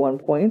herself at one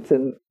point,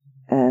 and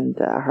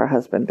her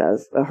husband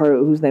does,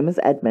 whose name is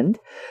Edmund,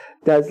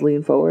 does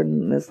lean forward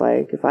and is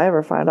like, if I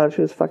ever find out she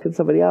was fucking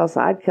somebody else,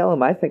 I'd kill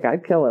him. I think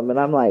I'd kill him. And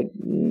I'm like,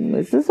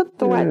 is this a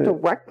threat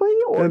directly?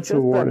 Or that's just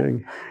a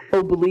warning.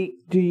 Oblique?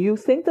 Do you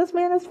think this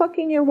man is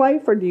fucking your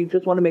wife, or do you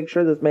just want to make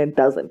sure this man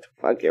doesn't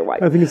fuck your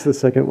wife? I think it's the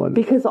second one.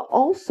 Because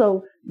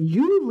also,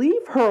 you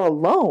leave her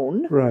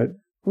alone. Right.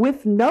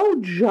 With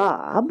no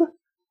job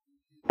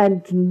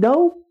and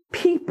no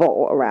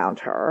people around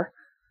her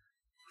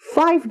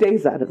 5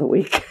 days out of the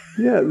week.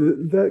 Yeah,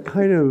 that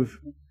kind of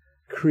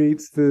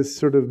creates this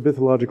sort of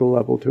mythological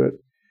level to it.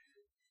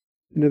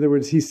 In other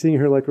words, he's seeing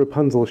her like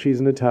Rapunzel. She's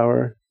in a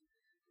tower.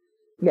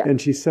 Yeah. And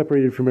she's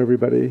separated from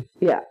everybody.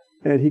 Yeah.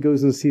 And he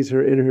goes and sees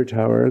her in her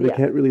tower. They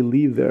can't really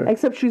leave there.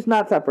 Except she's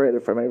not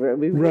separated from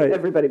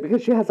everybody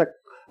because she has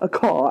a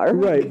car.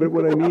 Right, but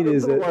what I mean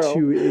is that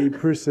to a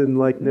person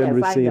like Ned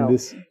Racine,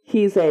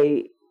 he's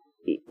to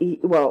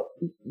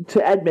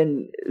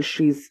Edmund,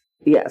 she's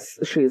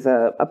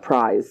a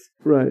prize.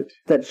 Right.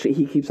 That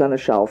he keeps on a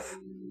shelf.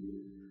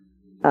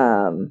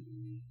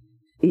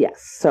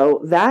 Yes,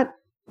 so that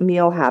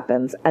meal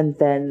happens, and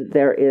then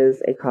there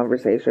is a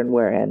conversation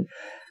wherein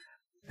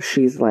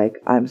she's like,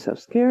 I'm so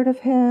scared of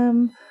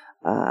him.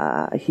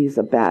 He's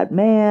a bad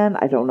man.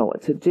 I don't know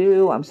what to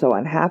do. I'm so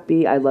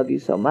unhappy. I love you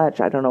so much.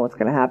 I don't know what's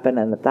going to happen.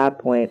 And at that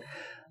point,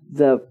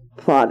 the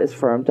plot is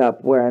firmed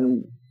up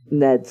wherein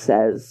Ned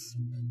says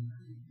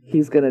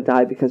he's going to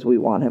die because we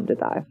want him to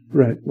die.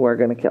 Right. We're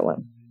going to kill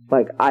him.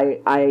 Like,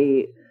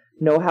 I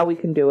know how we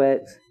can do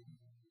it.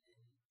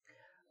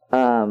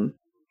 And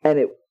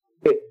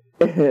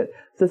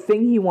the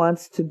thing he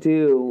wants to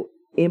do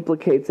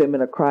implicates him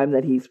in a crime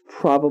that he's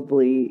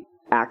probably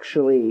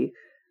actually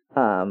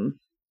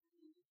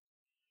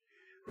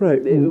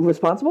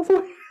responsible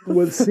for.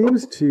 What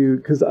seems to,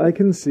 because I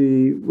can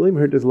see William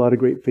Hurt does a lot of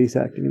great face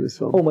acting in this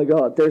film. Oh my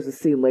God, there's a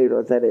scene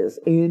later that is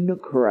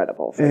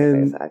incredible for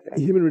face acting.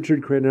 Him and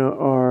Richard Crenna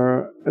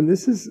are, and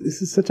this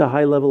is such a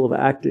high level of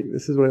acting.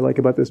 This is what I like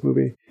about this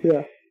movie.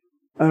 Yeah.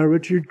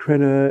 Richard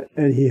Crenna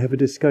and he have a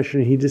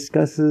discussion. He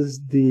discusses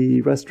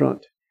the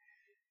restaurant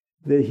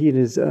that he and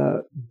his,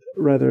 Ned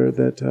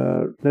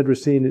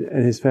Racine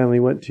and his family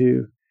went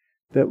to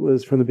that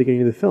was from the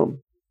beginning of the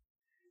film.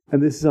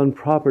 And this is on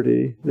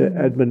property that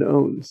Edmund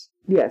owns.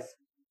 Yes.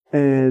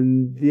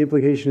 And the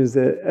implication is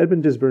that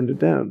Edmund just burned it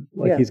down.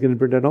 He's going to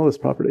burn down all this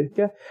property.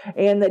 Yeah.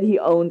 And that he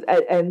owns,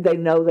 and they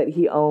know that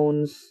he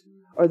owns,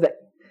 or that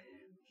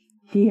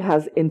he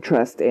has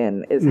interest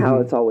in, is how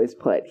it's always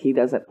put. He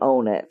doesn't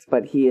own it,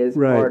 but he is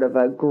part of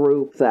a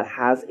group that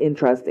has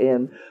interest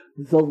in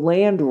the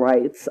land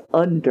rights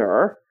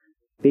under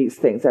these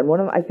things. And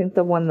I think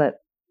the one that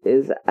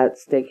is at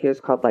stake here is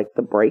called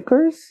the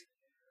Breakers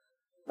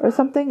or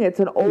something. It's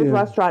an old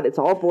restaurant. It's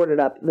all boarded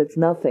up. It's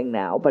nothing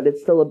now, but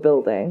it's still a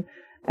building,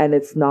 and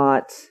it's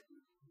not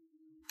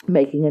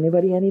making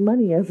anybody any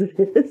money as it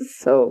is.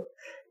 So,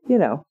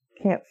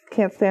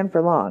 can't stand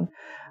for long.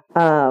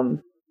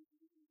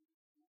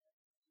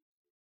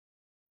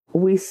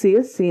 We see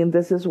a scene.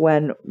 This is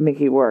when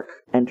Mickey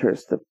Rourke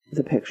enters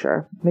the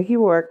picture. Mickey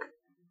Rourke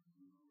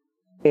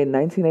in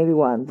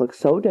 1981 looks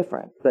so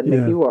different than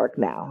Mickey Rourke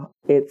now.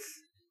 It's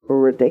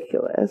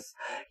ridiculous.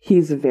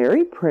 He's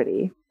very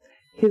pretty.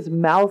 His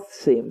mouth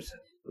seems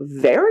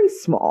very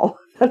small.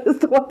 That is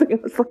the one thing. I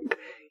was like,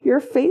 your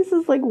face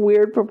is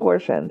weird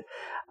proportioned.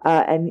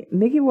 And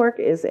Mickey Rourke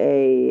is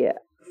a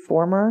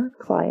former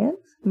client,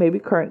 maybe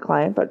current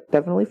client, but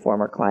definitely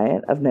former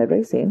client of Ned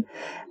Racine.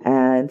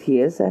 And he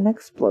is an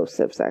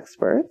explosives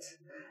expert.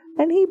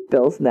 And he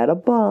bills Ned a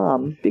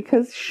bomb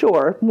because,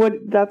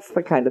 that's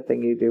the kind of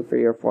thing you do for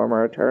your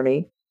former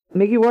attorney.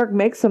 Mickey Rourke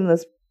makes him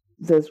this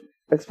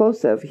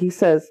explosive. He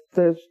says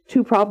there's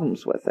two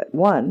problems with it.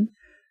 One,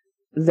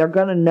 they're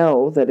going to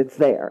know that it's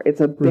there.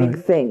 It's a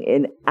big thing.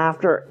 And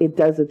after it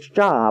does its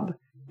job,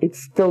 it's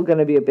still going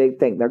to be a big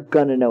thing. They're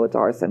going to know it's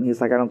arson.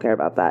 He's like, I don't care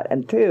about that.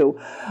 And two,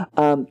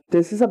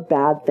 this is a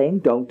bad thing.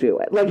 Don't do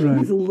it.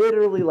 He's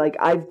literally like,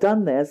 I've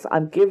done this.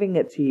 I'm giving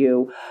it to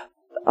you.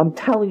 I'm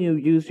telling you,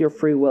 use your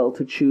free will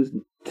to choose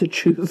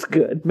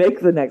good.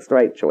 Make the next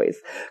right choice.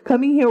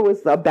 Coming here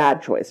was a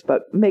bad choice,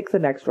 but make the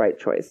next right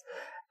choice.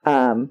 He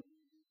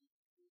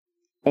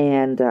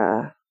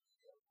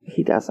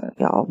doesn't,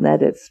 y'all.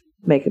 Ned is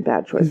making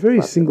bad choices. He's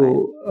very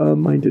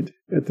single-minded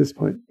at this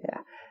point. Yeah.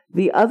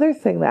 The other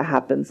thing that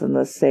happens in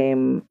the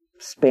same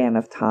span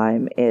of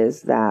time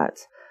is that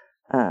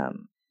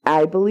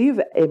I believe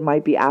it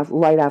might be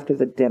right after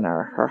the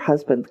dinner. Her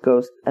husband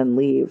goes and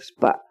leaves,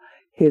 but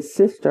his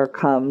sister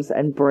comes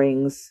and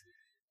brings...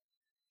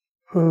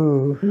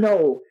 Oh.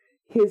 No,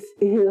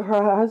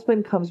 her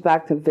husband comes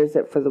back to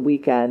visit for the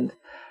weekend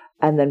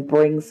and then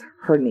brings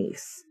her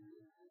niece.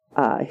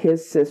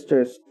 His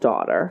sister's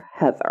daughter,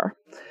 Heather.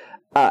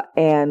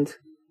 And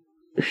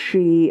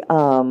she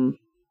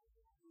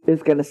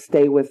is going to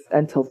stay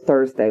until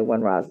Thursday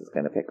when Roz is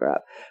going to pick her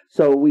up.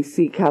 So we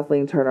see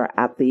Kathleen Turner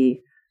at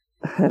a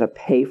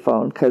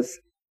payphone because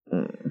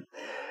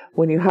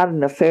when you had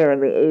an affair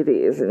in the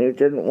 80s and you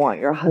didn't want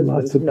your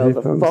husband to know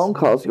the phone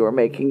calls you were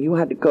making, you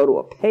had to go to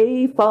a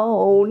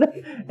payphone.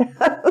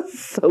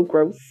 So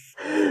gross.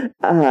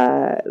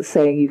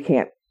 Saying you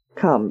can't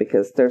come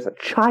because there's a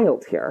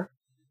child here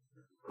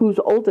who's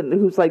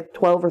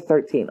 12 or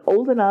 13,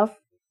 old enough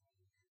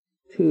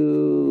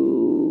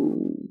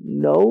to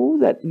know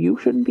that you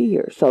shouldn't be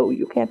here, so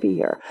you can't be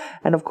here.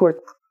 And of course,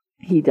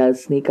 he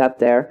does sneak up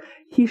there.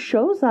 He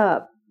shows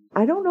up.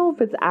 I don't know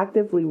if it's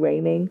actively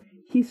raining.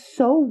 He's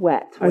so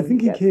wet. I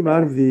think he came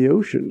out of the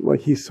ocean,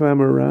 he swam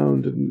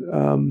around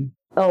and.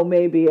 Oh,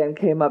 maybe, and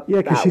came up.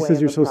 Yeah, because she says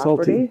you're so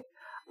salty.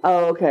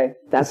 Oh, okay,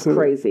 that's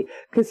crazy.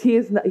 Because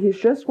he's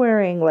just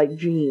wearing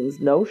jeans,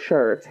 no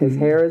shirt. His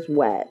hair is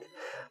wet.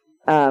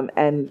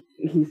 And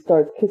he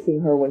starts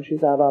kissing her when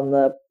she's out on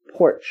the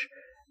porch.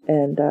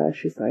 And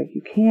she's like,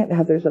 you can't.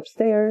 Heather's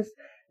upstairs.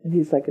 And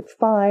he's like, it's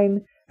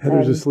fine.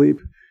 Heather's asleep.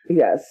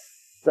 Yes.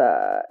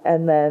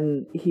 And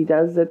then he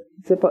does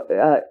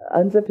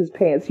unzip his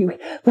pants.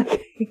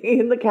 Like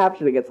in the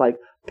captioning, it's like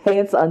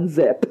pants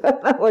unzip.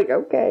 I'm like,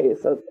 okay,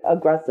 so it's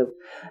aggressive.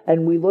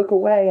 And we look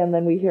away, and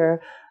then we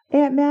hear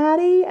Aunt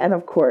Maddie, and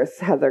of course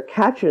Heather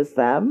catches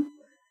them,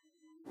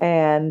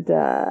 and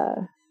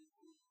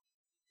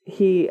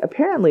he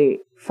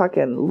apparently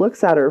fucking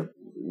looks at her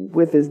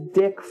with his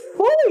dick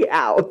fully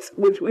out,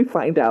 which we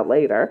find out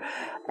later,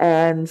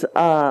 and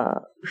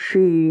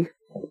she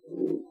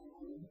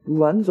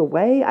runs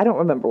away. I don't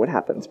remember what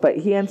happens, but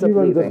he ends up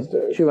leaving.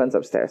 She runs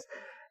upstairs.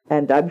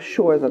 And I'm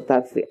sure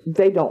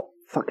they don't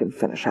fucking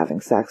finish having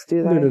sex,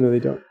 do they? No, they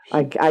don't.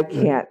 I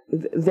can't.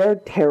 They're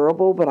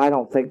terrible, but I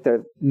don't think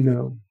they're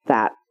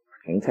that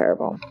fucking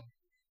terrible.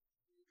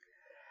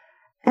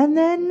 And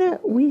then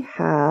we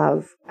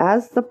have,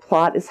 as the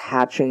plot is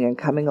hatching and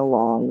coming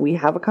along, we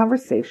have a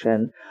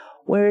conversation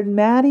where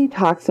Maddie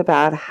talks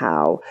about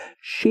how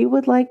she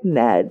would like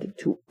Ned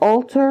to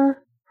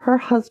alter her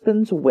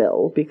husband's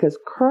will because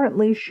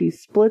currently she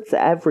splits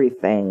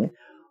everything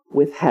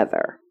with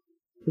Heather,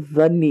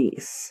 the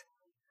niece.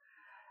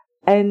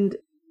 And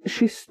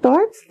she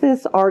starts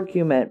this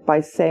argument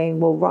by saying,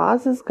 well,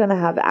 Roz is going to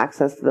have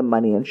access to the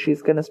money and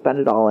she's going to spend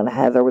it all, and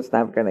Heather was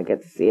never going to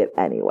get to see it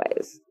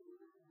anyways.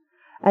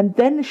 And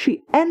then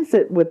she ends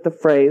it with the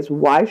phrase,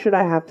 why should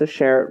I have to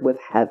share it with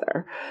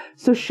Heather?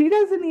 So she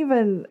doesn't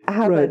even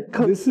have a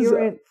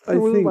coherent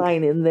through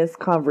line in this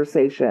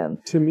conversation.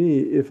 To me,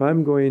 if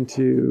I'm going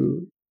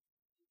to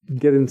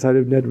get inside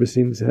of Ned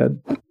Racines'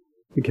 head,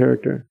 the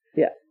character,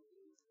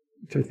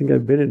 which I think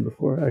I've been in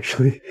before,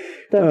 actually.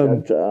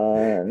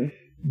 Dun.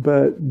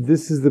 But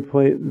this is the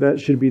point, that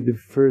should be the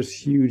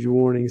first huge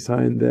warning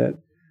sign that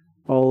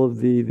all of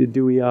the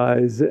dewy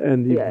eyes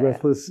and the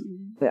breathless...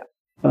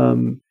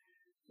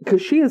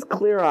 Because she is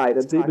clear-eyed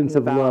and statements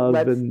talking of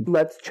about, love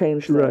let's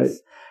change this. Right.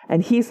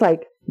 And he's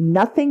like,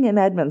 nothing in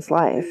Edmund's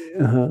life,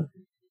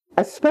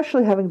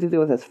 especially having to do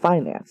with his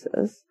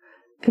finances,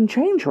 can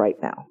change right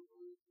now.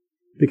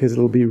 Because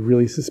it'll be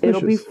really suspicious.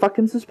 It'll be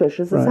fucking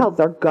suspicious as hell.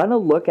 They're going to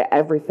look at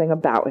everything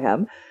about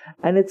him,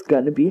 and it's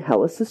going to be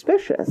hella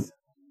suspicious.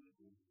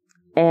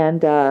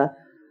 And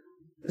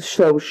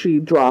so she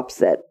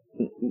drops it.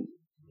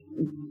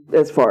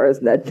 As far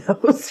as Ned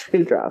knows, she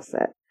drops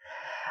it.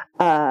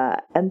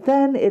 And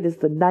then it is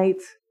the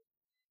night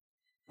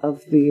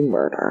of the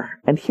murder.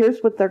 And here's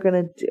what they're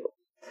going to do.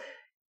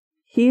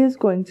 He is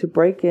going to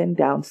break in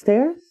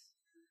downstairs.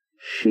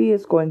 She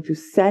is going to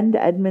send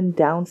Edmund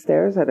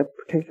downstairs at a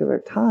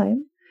particular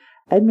time.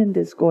 Edmund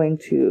is going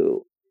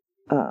to,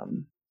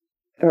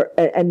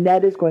 and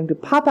Ned is going to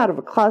pop out of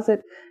a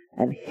closet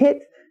and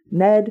hit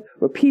Ned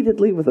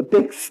repeatedly with a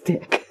big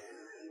stick.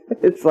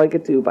 It's like a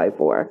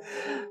 2x4.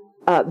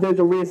 There's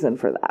a reason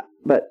for that,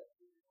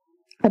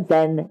 and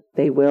then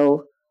they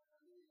will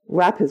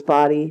wrap his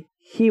body.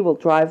 He will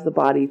drive the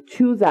body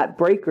to that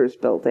breaker's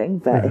building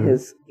that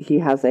he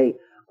has a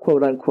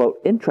quote-unquote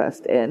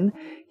interest in.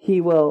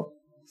 He will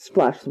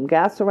splash some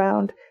gas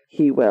around.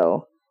 He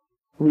will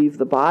leave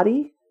the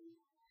body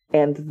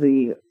and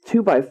the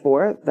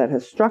 2x4 that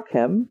has struck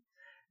him,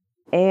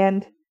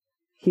 and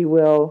he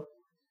will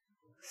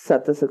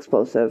set this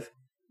explosive,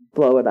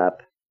 blow it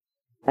up,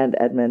 and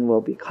Edmund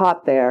will be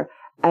caught there,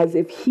 as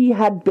if he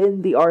had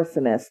been the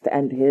arsonist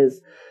and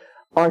his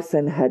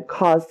arson had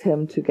caused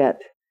him to get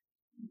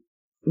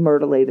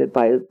murderlated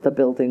by the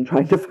building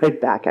trying to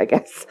fight back, I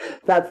guess.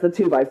 That's the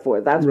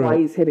 2x4. That's why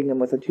he's hitting him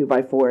with a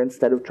 2x4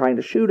 instead of trying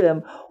to shoot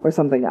him or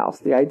something else.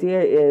 The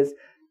idea is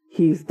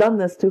he's done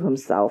this to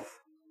himself.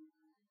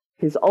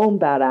 His own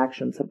bad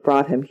actions have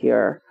brought him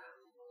here,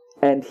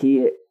 and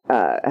he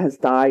has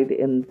died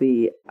in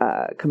the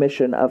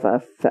commission of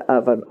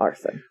an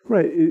arson.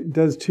 Right. It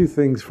does two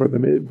things for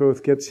them. It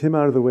both gets him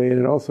out of the way, and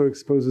it also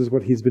exposes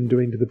what he's been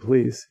doing to the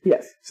police.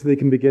 Yes. So they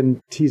can begin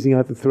teasing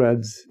out the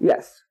threads.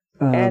 Yes.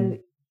 And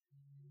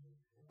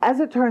as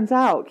it turns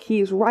out,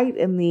 he's right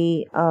in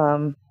the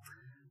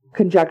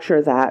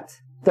conjecture that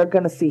they're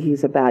going to see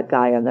he's a bad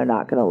guy and they're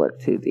not going to look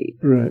too deep.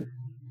 Right.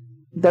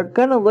 They're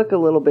going to look a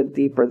little bit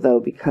deeper,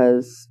 though,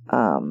 because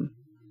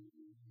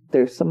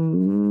there's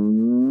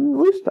some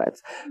loose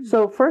threads.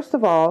 So, first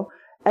of all,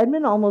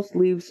 Edmund almost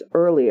leaves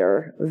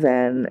earlier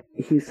than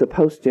he's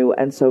supposed to,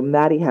 and so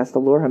Maddie has to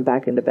lure him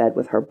back into bed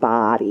with her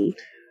body.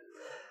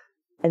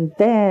 And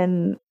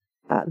then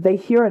they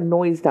hear a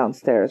noise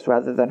downstairs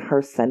rather than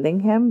her sending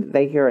him.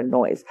 They hear a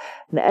noise.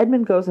 And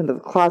Edmund goes into the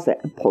closet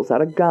and pulls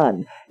out a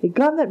gun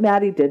that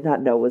Maddie did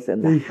not know was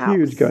in the house. A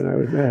huge gun, I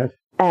was mad.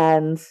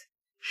 And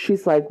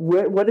she's like,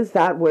 what is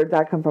that? Where did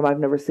that come from? I've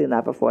never seen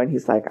that before. And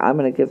he's like, I'm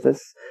going to give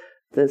this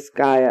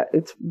guy,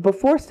 it's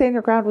before Stand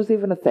Your Ground was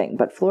even a thing,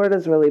 but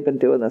Florida's really been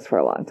doing this for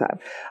a long time.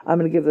 I'm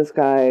going to give this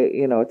guy,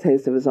 a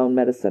taste of his own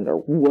medicine or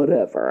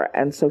whatever.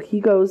 And so he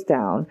goes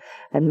down,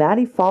 and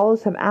Maddie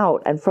follows him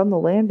out, and from the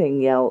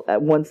landing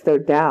once they're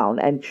down,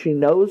 and she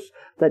knows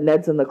that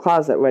Ned's in the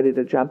closet ready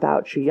to jump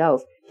out, she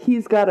yells,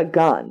 "He's got a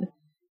gun."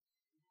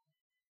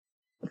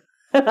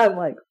 And I'm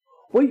like,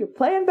 well, your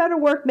plan better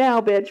work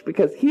now, bitch,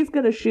 because he's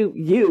going to shoot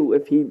you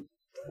if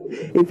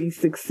he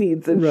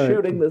succeeds in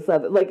shooting this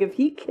other. Like, if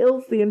he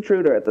kills the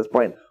intruder at this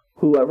point,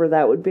 whoever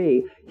that would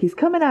be, he's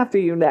coming after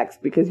you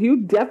next, because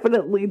you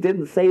definitely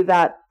didn't say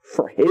that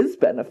for his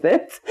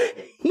benefit.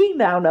 He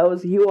now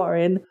knows you are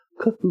in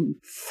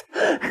cahoots.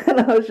 And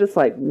I was just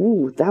like,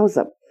 ooh, that was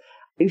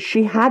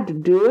she had to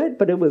do it,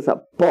 but it was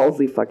a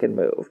ballsy fucking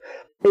move.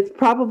 It's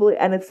probably,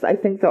 and it's, I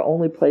think, the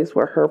only place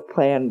where her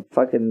plan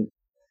fucking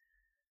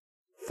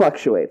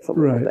fluctuates a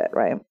little bit,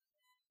 right?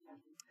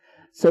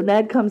 So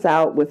Ned comes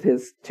out with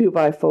his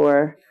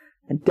 2x4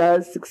 and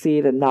does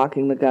succeed in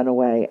knocking the gun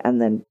away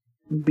and then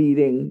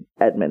beating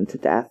Edmund to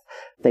death.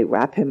 They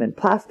wrap him in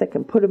plastic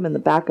and put him in the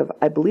back of,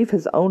 I believe,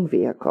 his own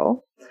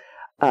vehicle.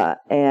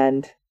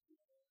 And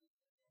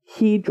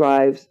Ned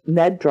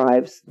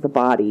drives the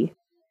body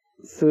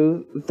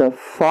through the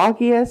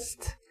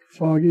foggiest.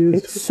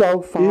 It's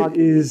so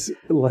foggy. It is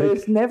like,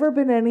 there's never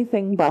been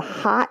anything but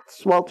hot,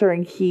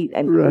 sweltering heat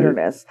and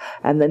clearness.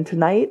 And then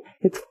tonight,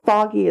 it's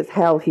foggy as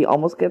hell. He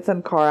almost gets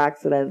in car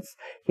accidents.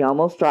 He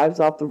almost drives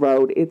off the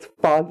road. It's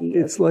foggy.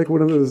 It's like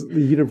one of the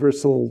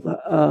Universal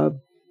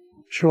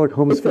Sherlock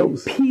Holmes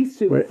films. Pea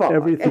soup where fog.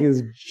 Everything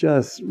is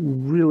just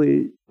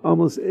really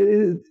almost.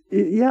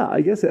 Yeah, I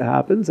guess it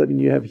happens. I mean,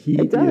 you have heat.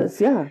 It does,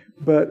 yeah.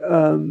 But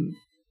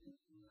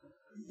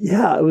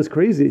yeah, it was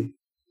crazy.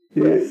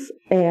 Yes,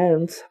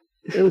 and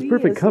it was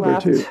perfect cover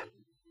too.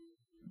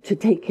 To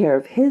take care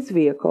of his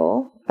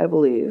vehicle, I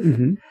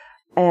believe,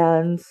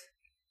 and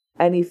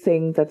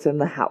anything that's in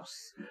the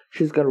house.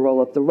 She's going to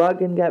roll up the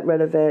rug and get rid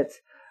of it.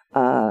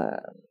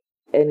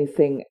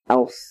 Anything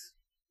else.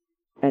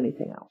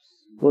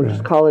 We'll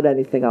just call it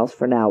anything else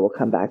for now. We'll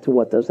come back to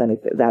what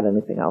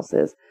anything else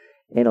is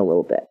in a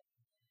little bit.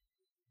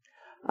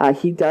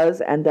 He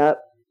does end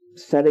up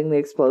setting the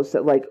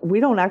explosive. Like, we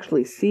don't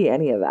actually see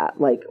any of that.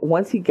 Like,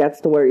 once he gets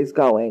to where he's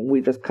going,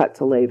 we just cut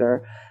to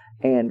later,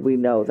 and we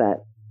know that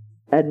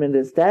Edmund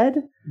is dead.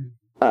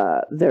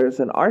 There's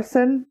an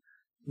arson.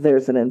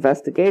 There's an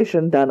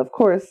investigation done, of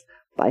course,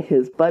 by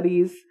his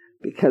buddies,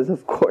 because,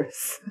 of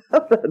course,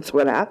 that's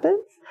what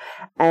happens.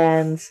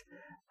 And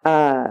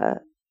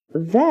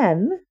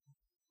then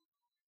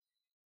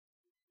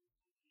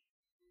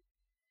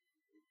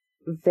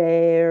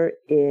there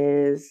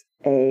is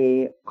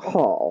a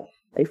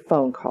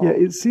phone call. Yeah,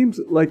 it seems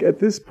like at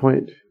this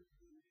point,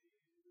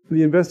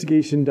 the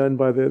investigation done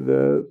by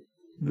the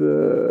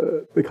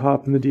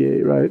cop and the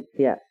DA, right?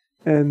 Yeah.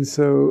 And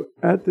so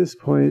at this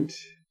point,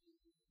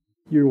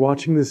 you're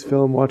watching this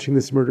film, watching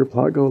this murder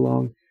plot go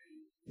along.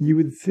 You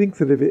would think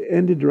that if it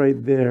ended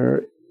right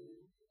there,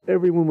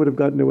 everyone would have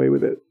gotten away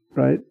with it,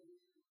 right?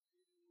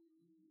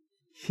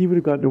 He would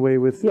have gotten away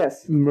with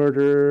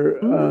murder,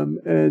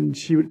 and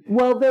she would.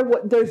 Well,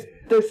 there's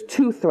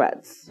two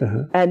threads,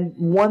 and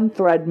one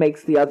thread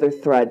makes the other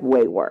thread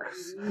way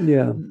worse.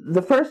 Yeah.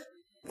 The first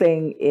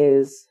thing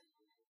is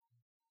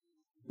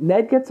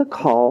Ned gets a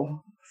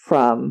call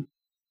from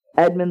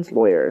Edmund's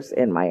lawyers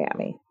in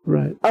Miami.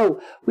 Right. Oh,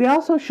 we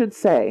also should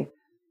say,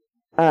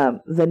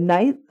 the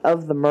night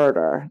of the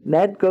murder,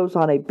 Ned goes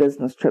on a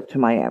business trip to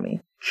Miami,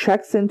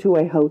 checks into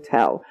a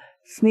hotel,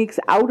 sneaks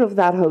out of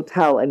that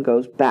hotel and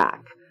goes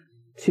back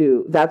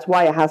to, that's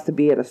why it has to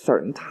be at a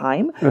certain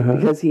time,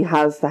 because he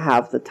has to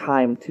have the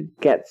time to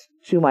get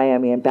to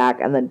Miami and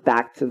back, and then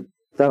back to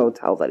the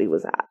hotel that he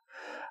was at.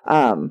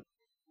 And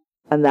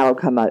that'll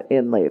come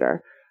in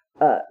later.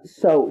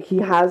 So he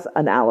has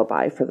an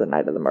alibi for the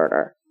night of the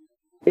murder,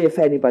 if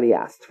anybody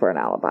asked for an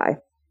alibi.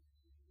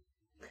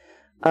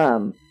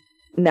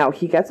 Now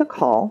he gets a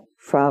call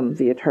from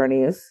the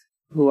attorneys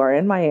who are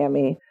in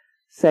Miami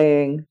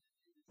saying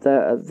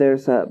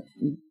there's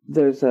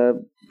a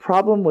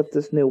problem with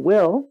this new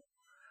will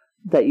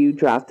that you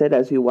drafted,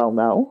 as you well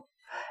know,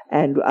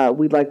 and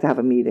we'd like to have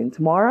a meeting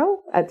tomorrow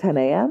at 10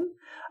 a.m.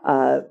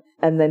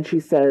 And then he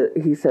says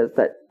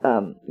that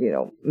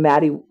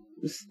Maddie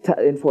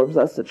informs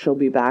us that she'll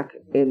be back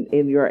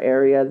in your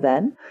area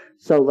then,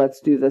 so let's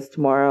do this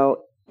tomorrow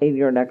in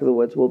your neck of the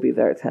woods. We'll be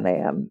there at 10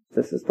 a.m.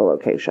 This is the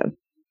location.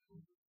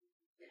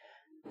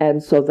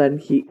 And so then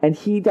he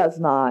did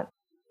not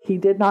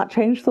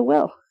change the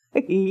will.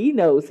 He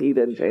knows he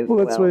didn't change the will.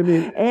 Well, that's what I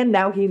mean. And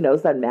now he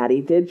knows that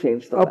Maddie did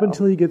change the will. Up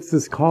until he gets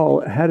this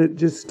call, had it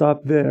just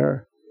stopped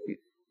there,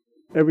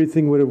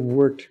 everything would have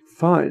worked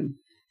fine.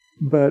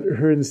 But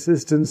her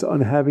insistence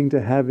on having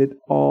to have it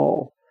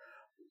all.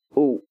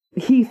 Oh,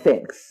 he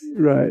thinks.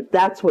 Right.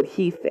 That's what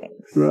he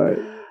thinks. Right.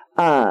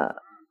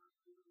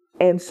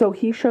 And so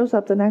he shows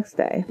up the next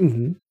day.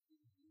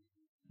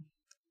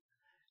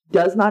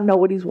 Does not know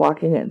what he's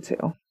walking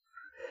into.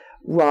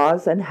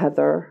 Roz and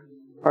Heather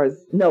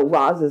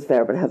Roz is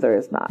there, but Heather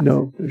is not.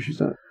 No,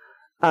 she's not.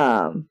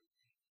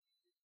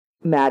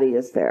 Maddie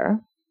is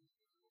there.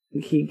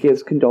 He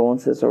gives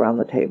condolences around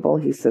the table.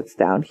 He sits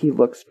down. He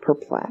looks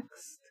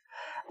perplexed.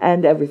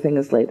 And everything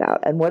is laid out.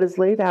 And what is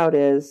laid out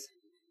is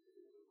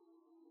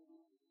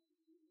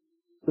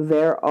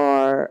there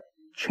are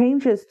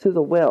changes to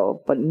the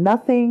will, but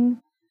nothing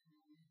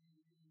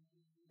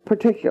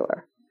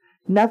particular.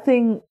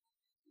 Nothing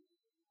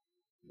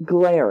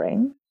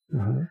glaring.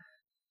 Uh-huh.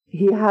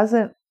 He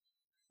hasn't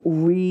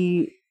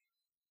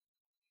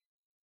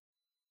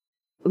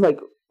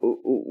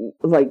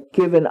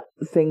given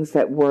things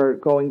that were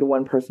going to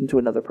one person to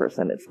another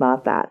person. It's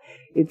not that.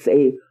 It's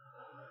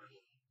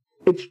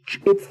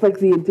like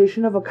the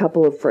addition of a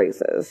couple of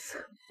phrases,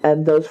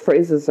 and those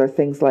phrases are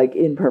things like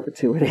in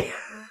perpetuity,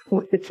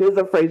 which is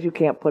a phrase you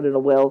can't put in a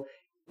will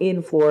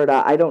in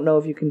Florida. I don't know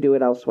if you can do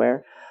it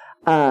elsewhere.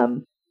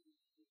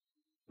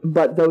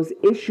 But those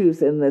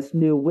issues in this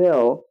new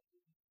will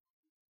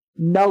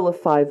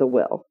nullify the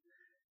will.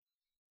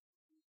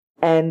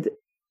 And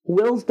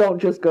wills don't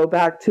just go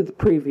back to the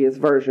previous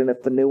version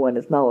if the new one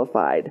is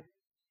nullified.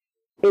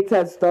 It's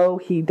as though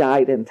he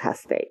died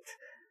intestate.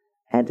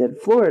 And in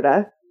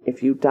Florida,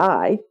 if you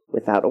die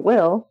without a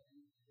will,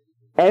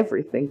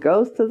 everything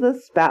goes to the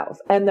spouse.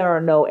 And there are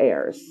no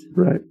heirs.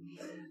 Right.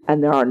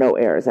 And there are no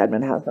heirs.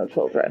 Edmund has no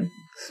children.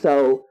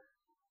 So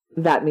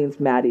that means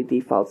Maddie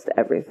defaults to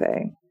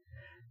everything.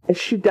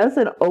 She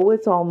doesn't owe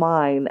it's all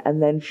mine,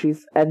 and then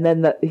his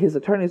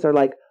attorneys are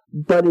like,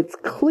 but it's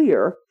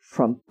clear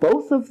from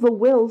both of the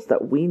wills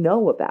that we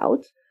know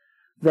about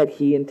that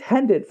he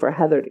intended for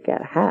Heather to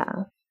get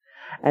half.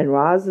 And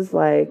Roz is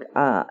like,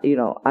 Roz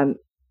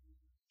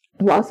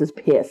is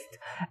pissed,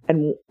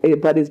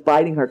 but is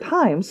biding her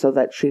time so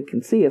that she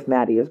can see if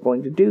Maddie is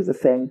going to do the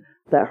thing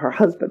that her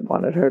husband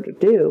wanted her to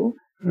do.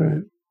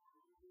 Right.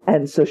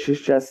 And so she's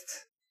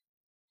just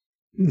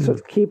sort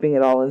of keeping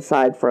it all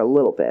inside for a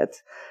little bit.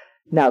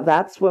 Now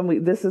that's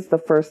when this is the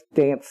first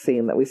dance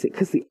scene that we see,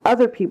 because the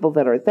other people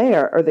that are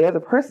there, or the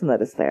other person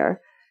that is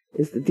there,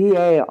 is the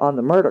DA on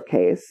the murder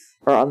case,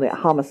 or on the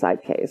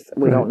homicide case.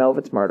 We don't know if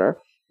it's murder.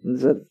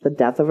 It's the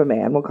death of a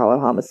man. We'll call it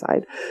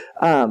homicide.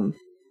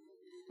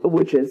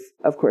 Which is,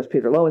 of course,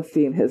 Peter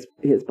Lowenstein, his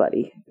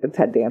buddy,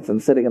 Ted Danson,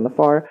 sitting in the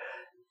far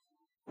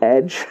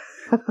edge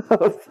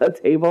of the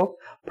table,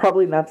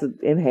 probably not to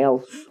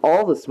inhale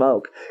all the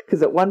smoke,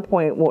 because at one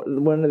point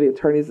one of the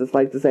attorneys is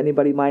like, does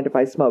anybody mind if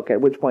I smoke?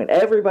 At which point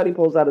everybody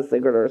pulls out a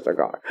cigarette or a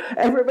cigar.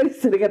 Everybody's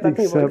sitting at the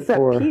table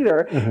except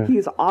Peter.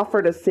 He's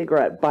offered a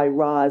cigarette by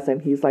Roz,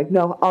 and he's like,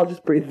 no, I'll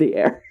just breathe the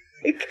air.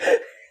 It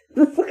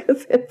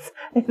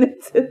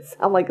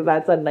sounds like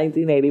that's a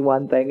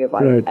 1981 thing if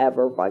I've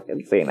ever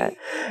fucking seen it.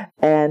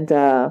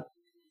 And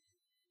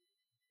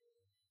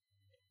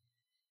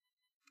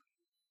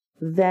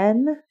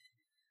then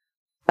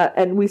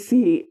and we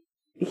see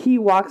he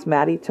walks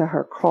Maddie to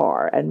her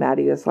car, and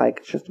Maddie is like,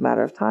 it's just a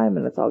matter of time,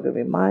 and it's all going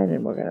to be mine,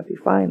 and we're going to be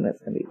fine, and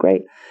it's going to be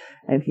great.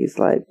 And he's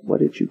like, what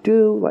did you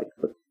do? Like,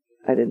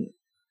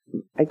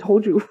 I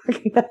told you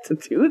not to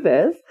do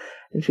this.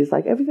 And she's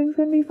like, everything's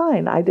going to be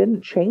fine. I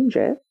didn't change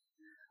it.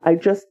 I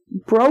just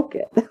broke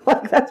it.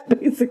 Like, that's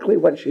basically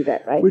what she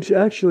did, right? Which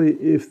actually,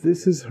 if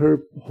this is her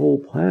whole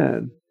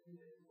plan,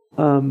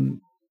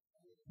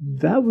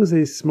 that was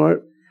a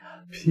smart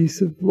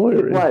piece of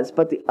lawyering. It was,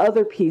 but the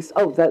other piece,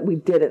 that we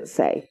didn't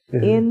say.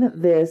 In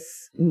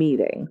this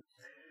meeting,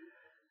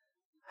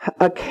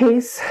 a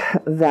case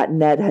that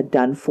Ned had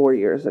done 4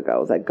 years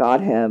ago that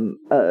got him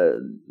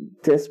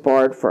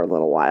disbarred for a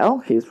little while.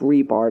 He's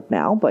rebarred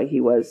now, but he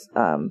was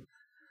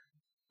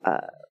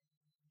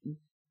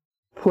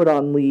put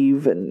on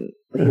leave, and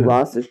he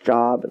lost his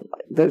job, and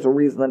there's a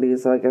reason that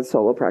he's like a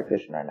solo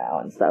practitioner now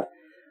and stuff.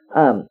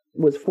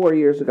 Was 4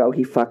 years ago.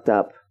 He fucked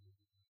up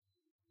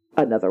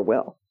another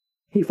will.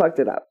 He fucked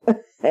it up,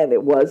 and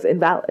it was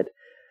invalid.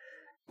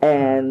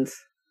 And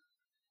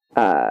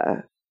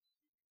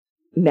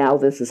now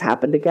this has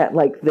happened again.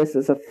 Like, this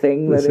is a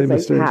thing that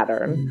is a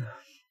pattern.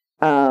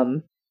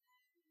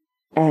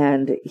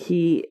 And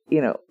he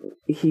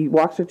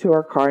walks her to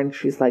her car, and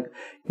she's like,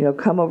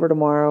 come over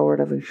tomorrow or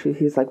whatever. And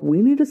he's like,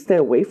 we need to stay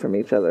away from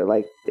each other.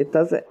 Like,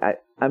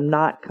 I'm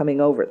not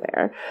coming over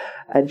there.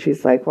 And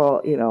she's like,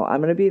 well, I'm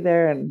going to be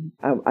there, and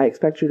I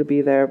expect you to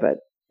be there, but,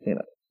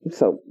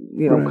 so,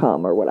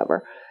 come or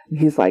whatever. And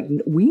he's like,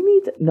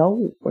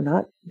 no, we're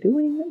not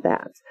doing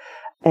that.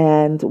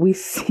 And we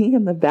see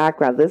in the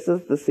background, this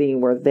is the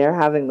scene where they're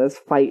having this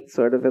fight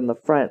sort of in the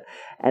front,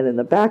 and in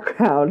the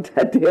background,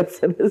 Ted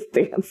Danson is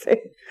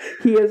dancing.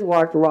 He has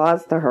walked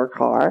Roz to her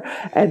car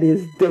and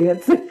is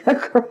dancing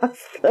across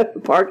the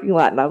parking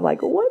lot. And I'm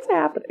like, what's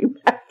happening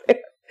back there?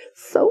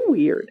 So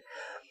weird.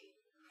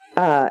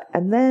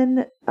 And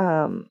then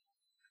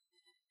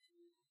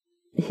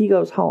he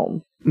goes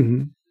home.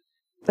 Mm-hmm.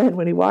 And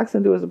when he walks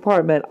into his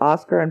apartment,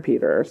 Oscar and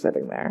Peter are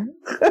sitting there.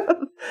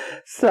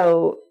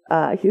 So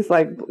he's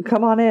like,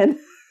 come on in.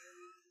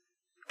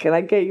 Can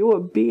I get you a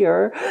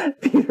beer?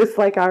 Peter's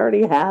like, I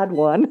already had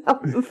one. I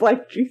was just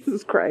like,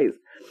 Jesus Christ.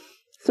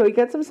 So he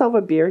gets himself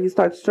a beer. He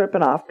starts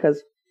stripping off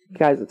because,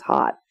 guys, it's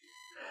hot.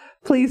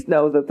 Please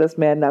know that this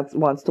man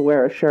wants to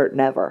wear a shirt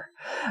never.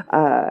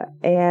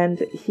 And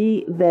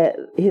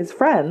his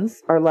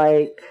friends are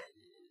like,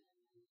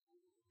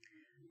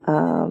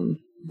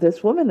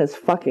 this woman is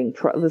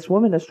this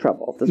woman is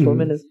trouble. This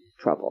woman is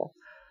trouble.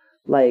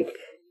 Like,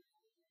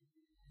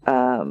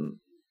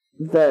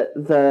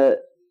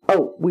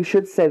 we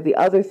should say the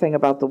other thing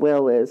about the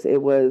will is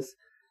it was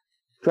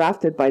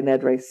drafted by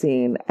Ned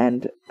Racine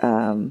and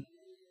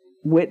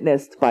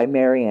witnessed by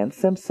Marianne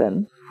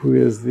Simpson. Who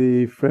is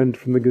the friend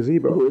from the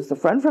gazebo. Who is the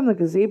friend from the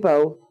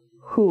gazebo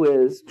who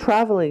is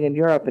traveling in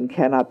Europe and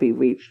cannot be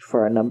reached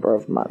for a number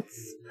of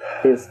months,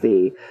 is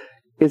the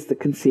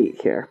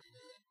conceit here.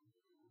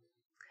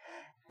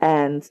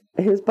 And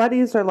his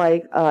buddies are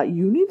like,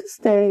 you need to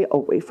stay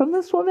away from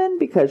this woman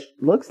because it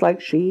looks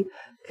like she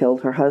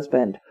killed her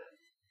husband.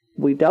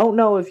 We don't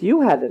know if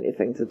you had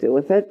anything to do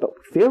with it, but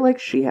we feel like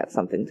she had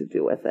something to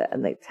do with it.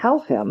 And they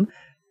tell him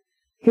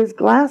his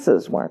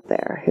glasses weren't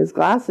there. His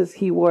glasses,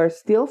 he wore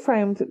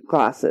steel-framed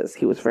glasses.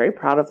 He was very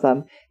proud of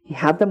them. He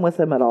had them with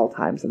him at all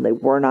times, and they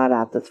were not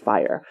at this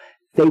fire.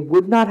 They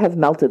would not have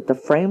melted. The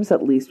frames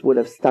at least would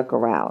have stuck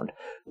around,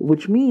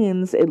 which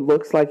means it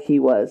looks like he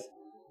was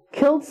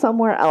killed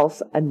somewhere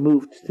else and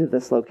moved to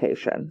this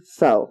location.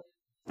 So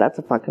that's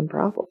a fucking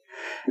problem.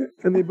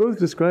 And they both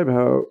describe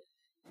how,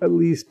 at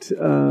least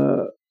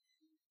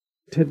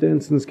Ted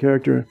Danson's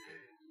character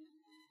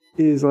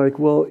is like,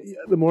 well,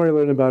 the more I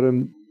learn about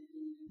him,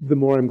 the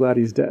more I'm glad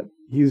he's dead.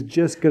 He's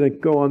just going to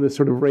go on this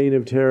sort of reign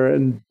of terror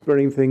and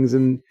burning things.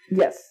 And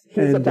yes,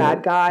 he's a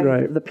bad guy.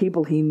 Right. The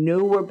people he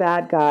knew were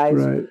bad guys.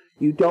 Right.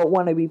 You don't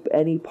want to be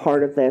any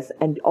part of this.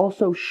 And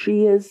also,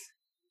 she is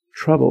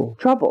trouble.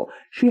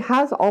 She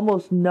has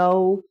almost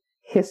no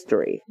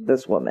history,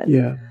 this woman.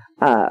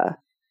 Yeah.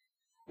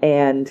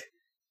 And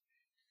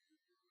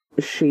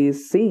she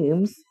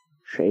seems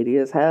shady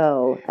as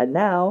hell. And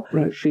now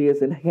she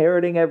is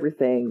inheriting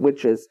everything,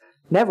 which is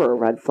never a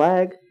red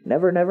flag.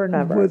 Never, never,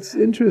 never. What's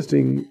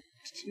interesting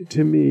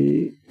to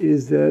me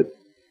is that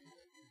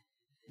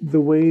the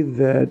way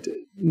that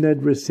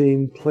Ned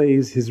Racine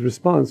plays his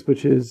response,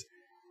 which is,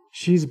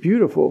 she's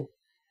beautiful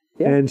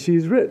and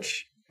she's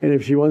rich. And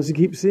if she wants to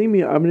keep seeing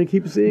me, I'm going to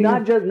keep seeing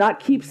her. Not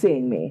keep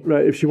seeing me.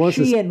 Right. If she wants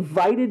She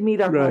invited me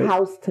to her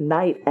house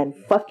tonight, and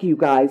fuck you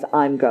guys,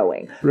 I'm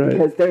going. Right.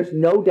 Because there's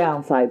no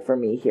downside for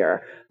me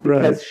here.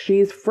 Because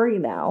she's free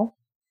now.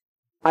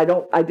 I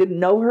didn't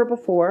know her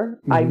before.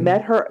 Mm-hmm. I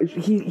met her.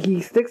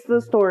 He sticks to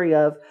the story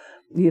of,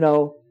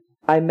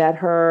 I met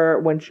her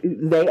when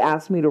they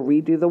asked me to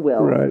redo the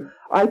will. Right.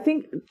 I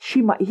think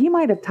he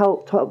might have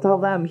tell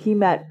them he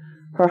met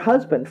her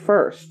husband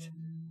first.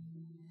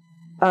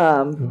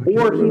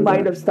 Or he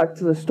might have stuck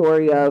to the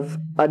story of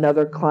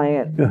another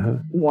client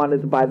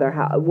wanted to buy their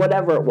house,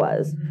 whatever it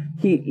was.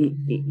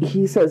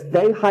 He says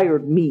they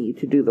hired me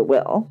to do the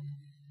will.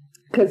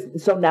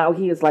 So now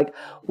he is like,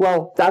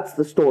 well, that's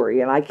the story,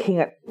 and I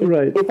can't.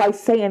 If I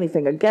say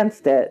anything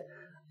against it,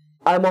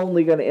 I'm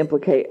only going to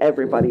implicate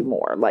everybody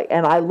more.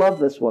 And I love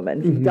this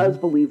woman. He does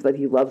believe that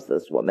he loves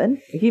this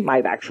woman. He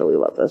might actually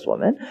love this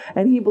woman,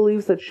 and he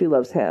believes that she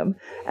loves him.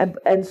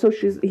 And so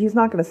he's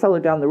not going to sell her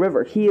down the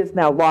river. He is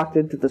now locked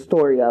into the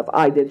story of,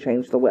 I did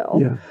change the will.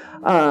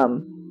 Yeah.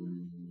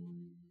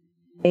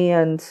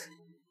 And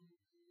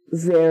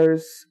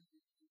there's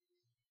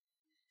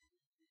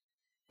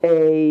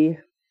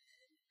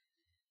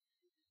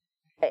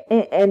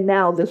and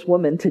now this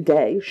woman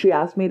today, she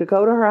asked me to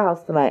go to her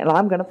house tonight, and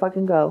I'm going to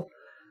fucking go.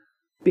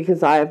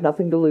 Because I have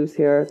nothing to lose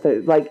here.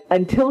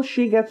 Until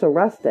she gets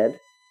arrested,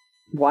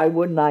 why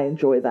wouldn't I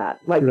enjoy that?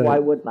 Why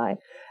wouldn't I?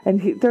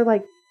 And they're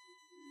like,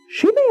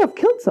 she may have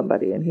killed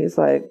somebody. And he's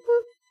like,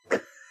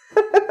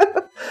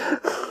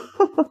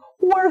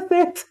 worth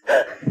it,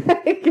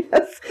 I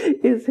guess,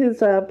 is his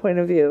point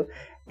of view.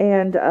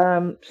 And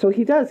so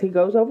he does. He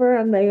goes over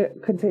and they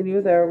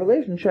continue their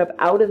relationship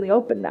out in the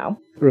open now.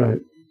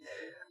 Right.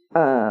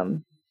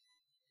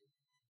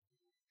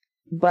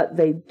 But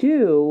they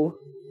do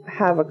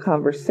have a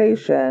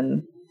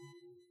conversation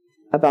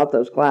about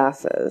those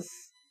glasses.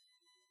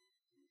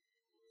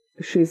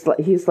 He's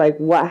like,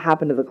 what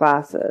happened to the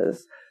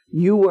glasses?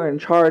 You were in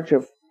charge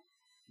of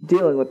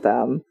dealing with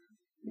them.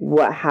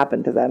 What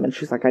happened to them? And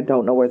she's like, I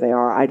don't know where they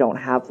are. I don't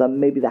have them.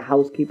 Maybe the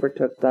housekeeper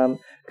took them.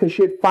 Because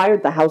she had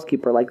fired the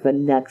housekeeper the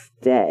next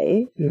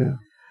day. Yeah.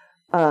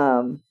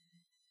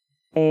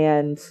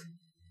 And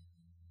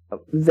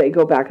they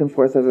go back and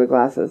forth over the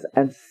glasses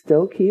and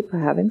still keep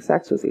having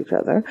sex with each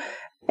other.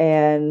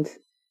 And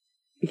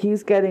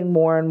he's getting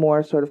more and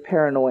more sort of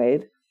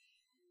paranoid.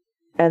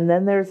 And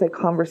then there's a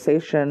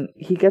conversation.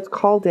 He gets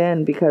called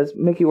in because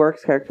Mickey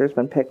Rourke's character has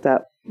been picked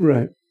up.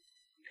 Right.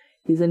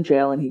 He's in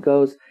jail and he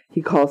calls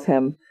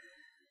him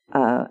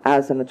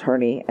as an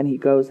attorney. And he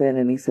goes in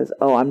and he says,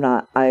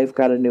 I've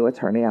got a new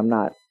attorney. I'm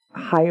not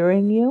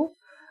hiring you.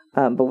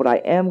 But what I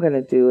am going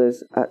to do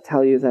is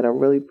tell you that a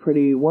really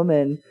pretty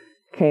woman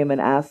came and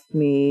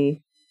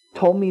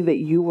told me that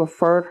you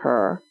referred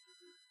her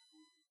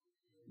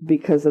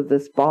because of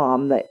this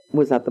bomb that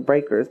was at the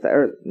breakers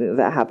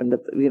that happened at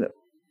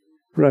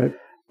right.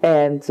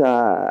 And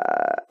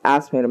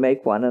asked me to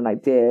make one, and I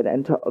did,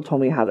 and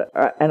told me how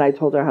to, and I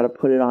told her how to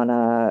put it on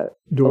a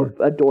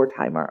door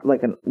timer,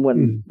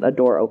 when a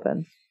door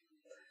opens.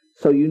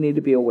 So you need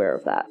to be aware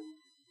of that.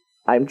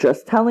 I'm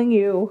just telling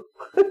you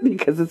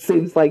because it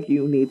seems like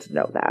you need to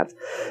know that,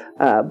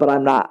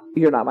 but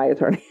you're not my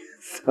attorney.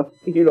 So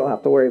you don't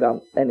have to worry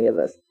about any of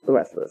this, the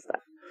rest of this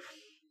stuff.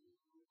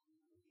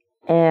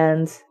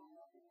 And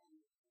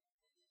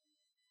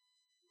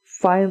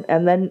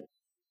and then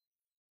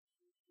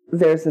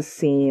there's a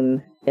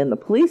scene in the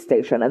police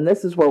station, and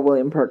this is where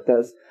William Peart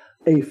does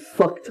a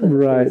fuck ton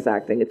of police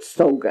acting. It's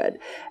so good.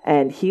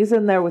 And he's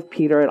in there with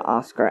Peter and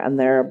Oscar, and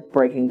they're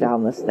breaking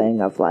down this thing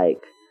of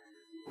like,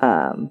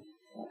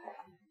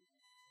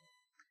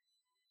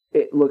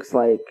 it looks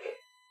like,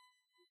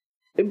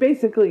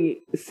 basically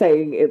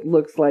saying it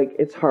looks like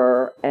it's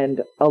her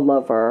and a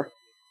lover,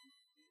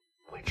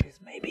 which is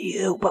maybe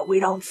you, but we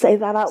don't say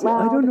that out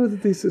loud. I don't know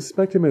that they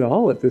suspect him at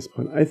all at this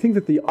point. I think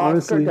that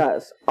Oscar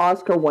does.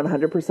 Oscar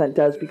 100%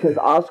 does, because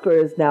Oscar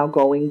is now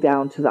going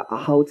down to the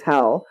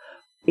hotel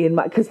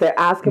because they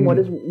ask him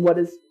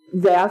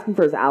they ask him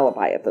for his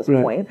alibi at this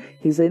point.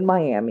 He's in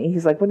Miami.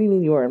 He's like, what do you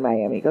mean you were in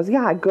Miami? He goes,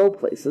 yeah, I go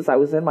places. I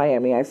was in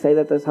Miami. I stayed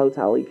at this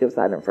hotel. He gives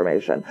that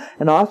information.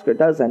 And Oscar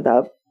does end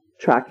up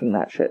tracking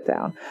that shit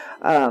down.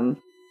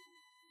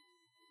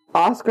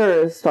 Oscar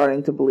is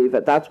starting to believe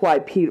it. That's why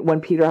when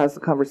Peter has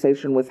the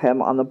conversation with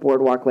him on the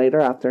boardwalk later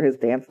after his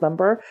dance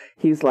number,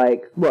 he's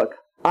like, look,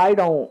 I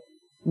don't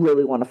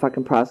really want to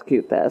fucking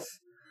prosecute this.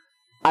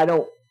 I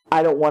don't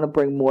want to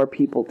bring more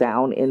people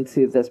down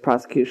into this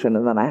prosecution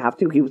and then I have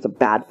to. He was a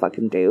bad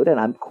fucking dude and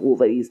I'm cool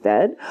that he's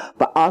dead.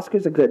 But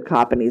Oscar's a good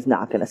cop and he's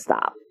not going to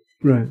stop.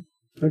 Right.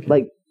 Okay.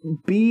 Like,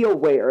 be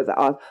aware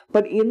that...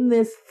 But in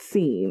this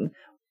scene...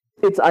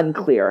 It's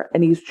unclear,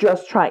 and he's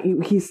just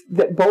trying.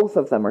 Both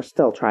of them are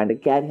still trying to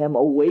get him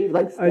away.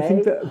 Like, I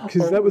think that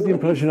because that was the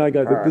impression I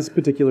got, that this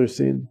particular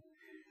scene,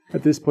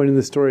 at this point in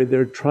the story,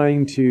 they're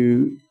trying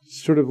to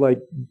sort of like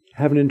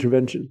have an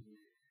intervention,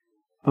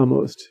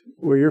 almost.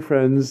 We're your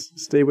friends.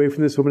 Stay away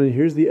from this woman. And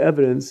here's the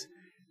evidence: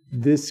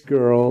 this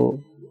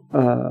girl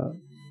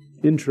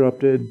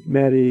interrupted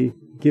Maddie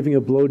giving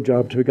a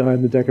blowjob to a guy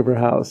on the deck of her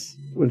house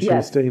when she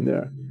was staying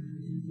there.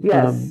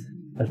 Yes.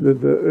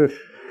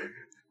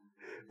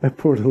 That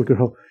poor little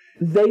girl.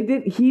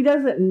 He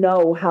doesn't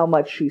know how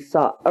much she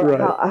saw, or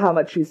how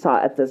much she saw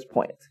at this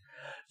point.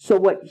 So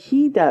what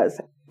he does,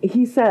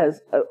 he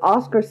says,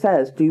 Oscar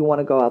says, do you want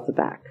to go out the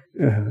back?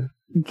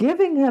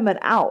 Giving him an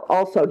out.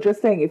 Also,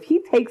 just saying, if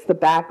he takes the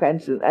back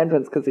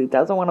entrance because he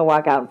doesn't want to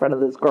walk out in front of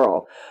this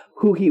girl,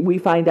 we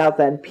find out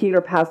then Peter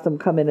passed him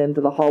coming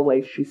into the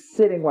hallway. She's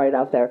sitting right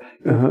out there.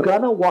 You're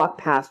gonna walk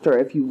past her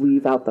if you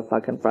leave out the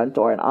fucking front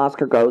door. And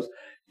Oscar goes,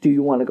 do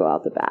you want to go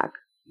out the back?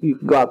 You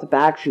can go out the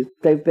back.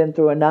 They've been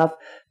through enough.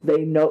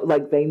 They know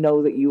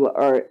that you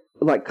are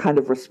like kind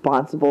of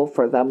responsible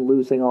for them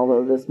losing all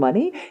of this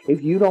money.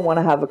 If you don't want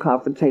to have a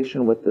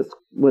confrontation with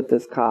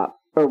this cop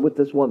or with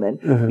this woman,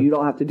 you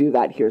don't have to do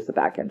that. Here's the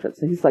back entrance.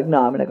 And he's like,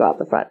 no, I'm going to go out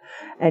the front.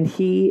 And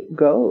he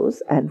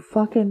goes and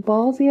fucking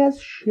ballsy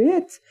as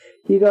shit.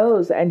 He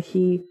goes and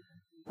he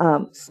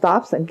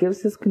stops and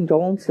gives his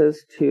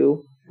condolences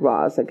to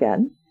Roz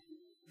again.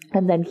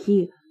 And then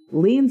he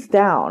leans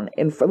down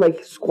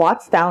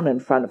squats down in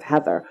front of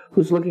Heather,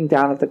 who's looking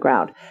down at the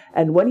ground.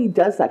 And when he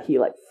does that, he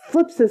like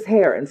flips his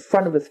hair in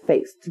front of his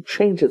face to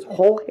change his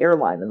whole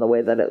hairline in the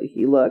way that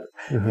he looks,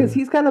 because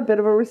he's got a bit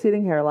of a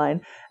receding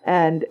hairline,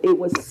 and it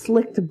was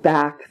slicked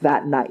back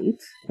that night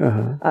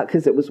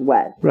because it was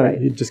wet. Right,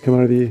 he'd just come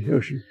out of the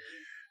ocean.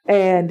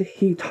 And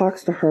he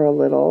talks to her a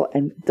little,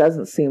 and it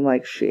doesn't seem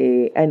like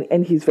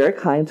and he's very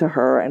kind to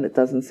her, and it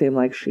doesn't seem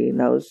like she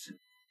knows.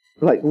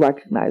 She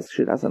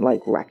doesn't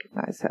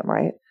recognize him,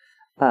 right?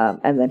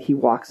 And then he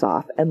walks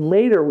off. And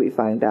later we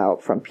find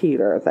out from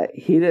Peter that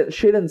she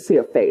didn't see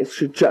a face.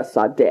 She just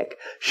saw dick.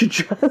 She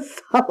just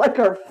saw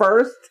her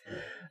first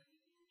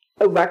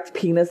erect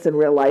penis in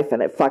real life,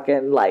 and it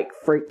fucking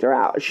freaked her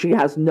out. She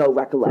has no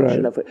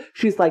recollection of it.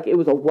 She's like, it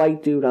was a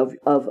white dude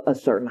of a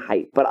certain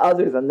height. But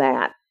other than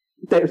that,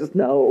 there's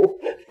no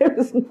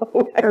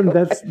and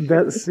that's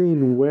that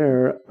scene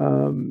where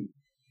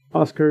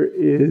Oscar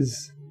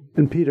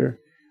and Peter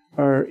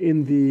are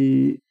in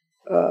the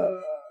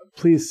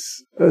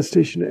police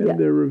station, and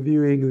they're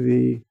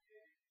reviewing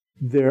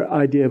their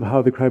idea of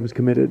how the crime was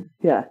committed.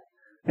 Yeah.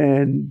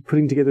 And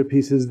putting together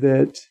pieces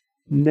that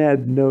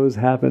Ned knows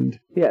happened.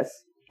 Yes.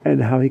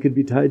 And how he could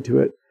be tied to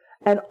it.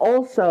 And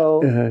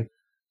also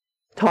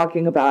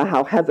talking about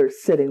how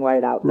Heather's sitting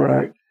right out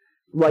there.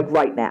 Right.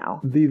 Right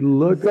now. The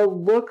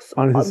looks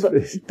on his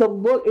face.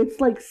 It's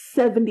like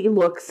 70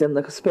 looks in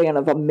the span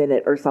of a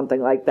minute or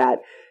something like that.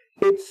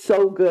 It's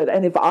so good.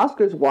 And if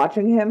Oscar's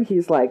watching him,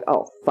 he's like,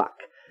 oh, fuck.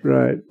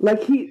 Right.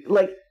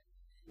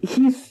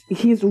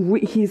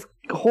 He's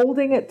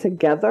holding it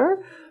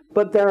together,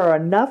 but there are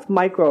enough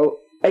micro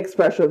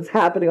expressions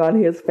happening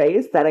on his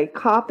face that a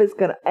cop is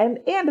going to,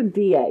 and a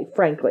DA,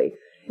 frankly,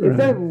 if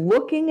they're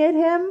looking at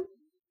him,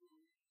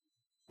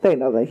 they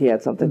know that he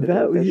had something to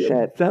do with this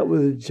shit. That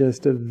was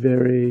just a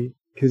very,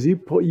 because you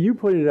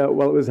pointed it out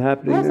while it was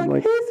happening. I was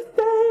like, his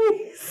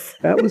face.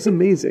 That was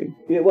amazing.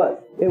 It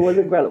was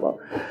incredible.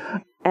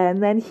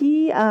 And then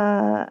he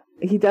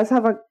does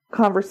have a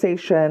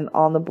conversation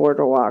on the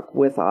boardwalk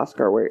with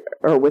Oscar, with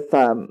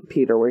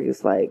Peter, where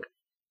he's like,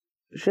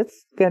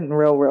 shit's getting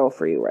real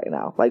for you right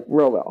now,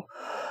 real.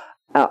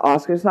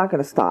 Oscar's not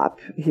going to stop.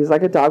 He's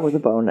like a dog with a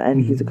bone,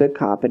 and he's a good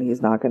cop, and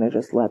he's not going to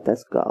just let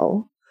this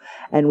go.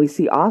 And we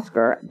see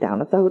Oscar down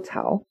at the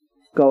hotel,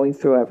 going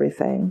through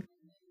everything,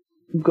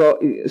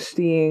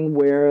 seeing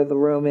where the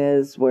room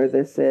is, where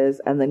this is,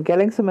 and then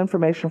getting some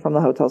information from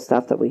the hotel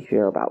staff that we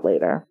hear about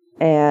later.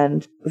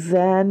 And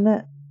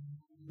then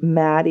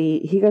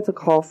Maddie, Ned gets a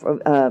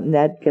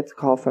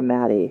call from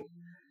Maddie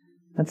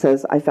and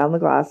says, I found the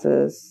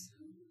glasses.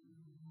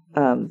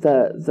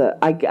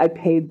 I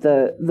paid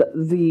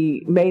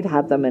the maid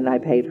had them and I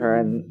paid her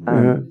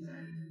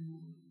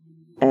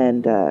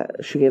and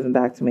she gave them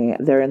back to me.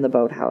 They're in the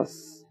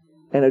boathouse,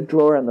 in a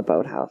drawer in the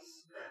boathouse.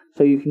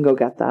 So you can go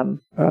get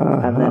them.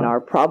 And then our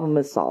problem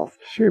is solved.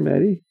 Sure,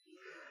 Maddie.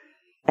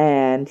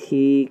 And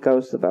he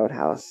goes to the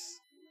boathouse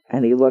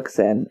and he looks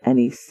in and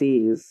he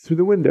sees through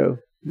the window.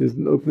 He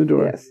doesn't open the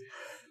door. Yes.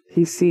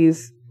 He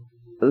sees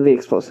the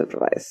explosive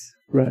device.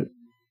 Right.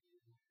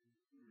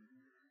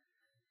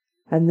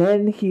 And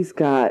then he's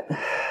got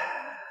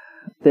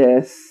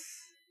this.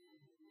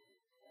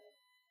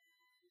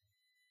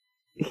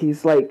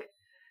 He's like,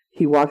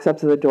 he walks up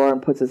to the door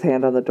and puts his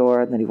hand on the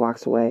door and then he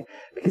walks away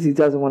because he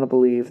doesn't want to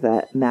believe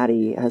that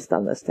Maddie has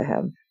done this to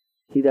him.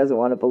 He doesn't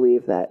want to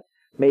believe that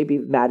maybe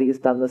Maddie has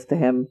done this to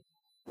him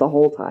the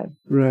whole time.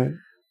 Right.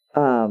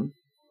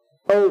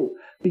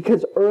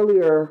 Because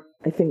earlier,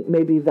 I think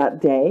maybe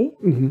that day,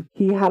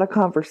 he had a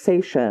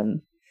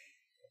conversation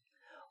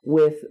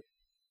with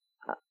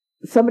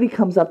somebody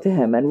comes up to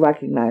him and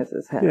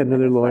recognizes him. Yeah,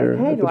 another lawyer.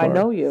 Like, hey, do I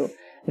know you?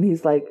 And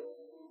he's like,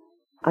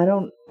 I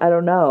don't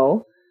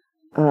know.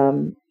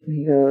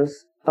 He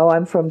goes, oh,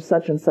 I'm from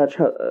such and such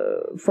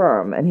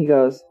firm. And he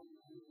goes,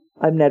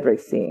 I'm Ned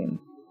Racine.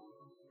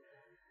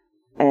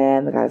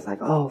 And the guy's like,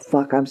 oh,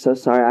 fuck, I'm so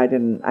sorry.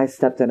 I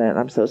stepped in it.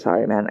 I'm so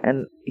sorry, man.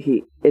 And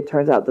it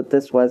turns out that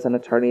this was an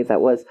attorney that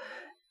was,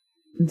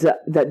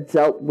 that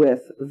dealt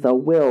with the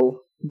will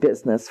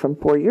business from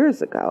 4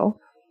 years ago.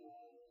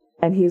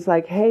 And he's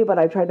like, hey, but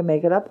I tried to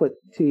make it up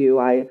to you.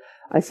 I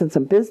sent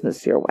some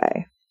business your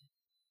way.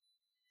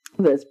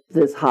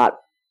 This hot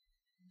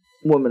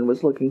woman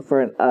was looking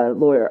for a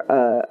lawyer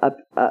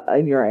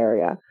in your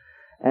area,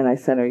 and I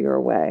sent her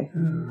your way.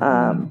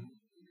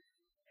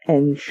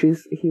 And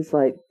he's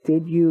like,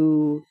 did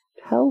you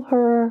tell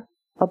her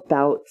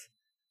about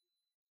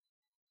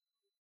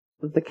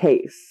the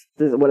case,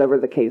 whatever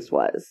the case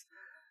was,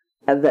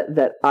 and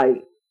that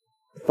like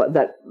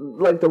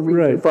the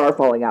reason for our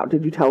falling out?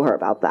 Did you tell her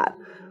about that?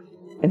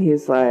 And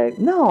he's like,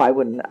 no, I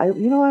wouldn't. I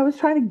was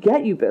trying to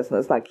get you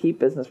business, not keep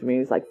business from you.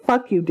 He's like,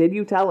 fuck you. Did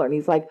you tell her? And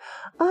he's like,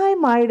 I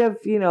might have,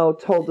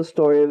 told the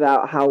story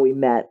about how we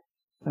met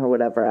or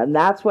whatever. And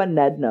that's when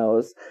Ned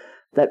knows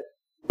that.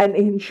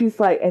 And he's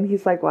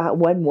like, well,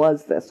 when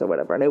was this or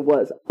whatever? And it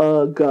was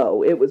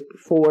ago. It was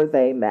before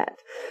they met.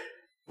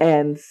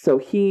 And so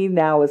he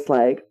now is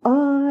like,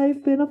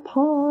 I've been a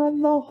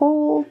pawn the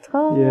whole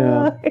time.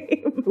 Yeah.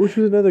 Which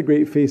was another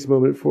great face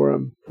moment for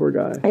him. Poor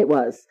guy. It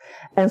was.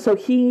 And so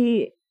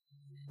he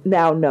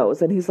now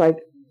knows. And he's like,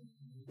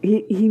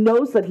 he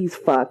knows that he's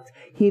fucked.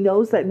 He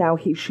knows that now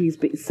she's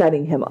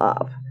setting him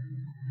up.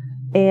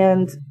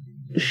 And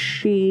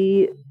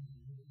he's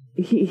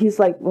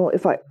like, well,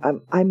 if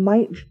I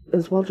might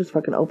as well just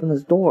fucking open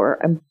this door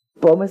and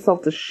blow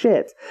myself to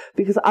shit,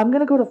 because I'm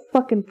gonna go to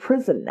fucking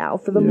prison now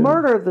for the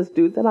murder of this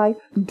dude that I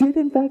did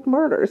in fact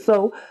murder.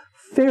 So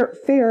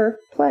fair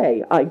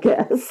play, I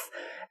guess.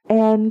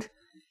 And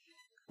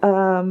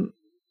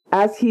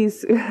as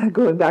he's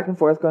going back and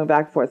forth,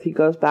 he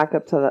goes back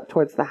up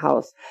towards the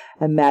house,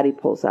 and Maddie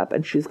pulls up,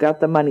 and she's got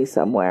the money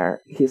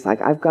somewhere. She's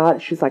like, I've got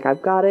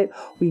it.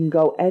 We can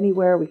go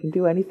anywhere. We can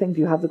do anything.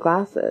 Do you have the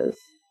glasses?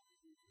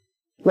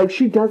 Like,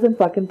 she doesn't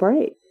fucking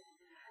break.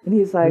 And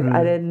he's like,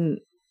 I didn't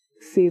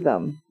see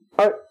them.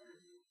 Or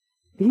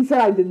he said,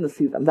 I didn't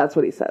see them. That's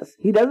what he says.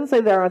 He doesn't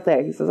say they aren't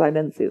there. He says, I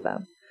didn't see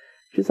them.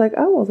 She's like,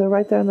 oh, well, they're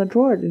right there in the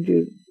drawer. Did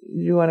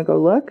you want to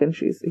go look? And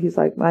he's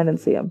like, I didn't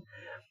see them.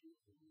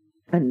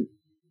 And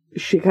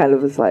she kind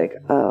of is like,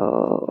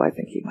 oh, I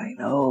think he might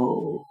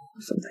know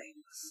some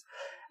things.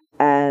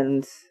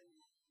 And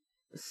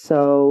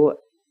so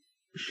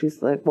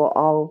she's like,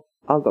 well,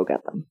 I'll go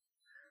get them.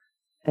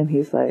 And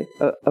he's like,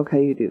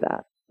 okay, you do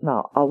that.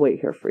 No, I'll wait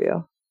here for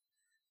you.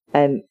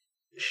 And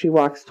she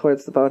walks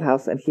towards the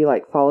boathouse, and he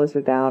like follows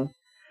her down.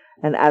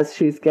 And as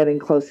she's getting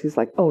close, he's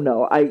like, oh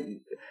no,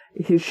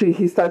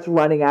 he starts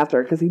running after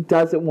her because he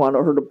doesn't want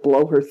her to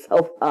blow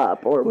herself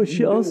up or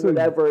she also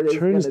whatever it is.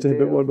 Turns to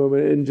him at one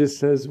moment and just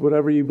says,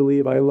 whatever you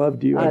believe, I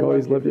loved you. I've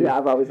always loved you. Yeah,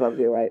 I've always loved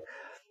you, right?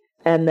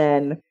 And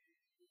then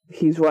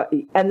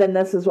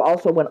this is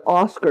also when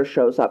Oscar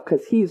shows up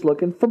because he's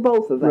looking for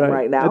both of them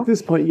right now. At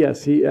this point,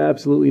 yes, he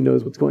absolutely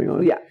knows what's going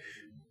on. Yeah.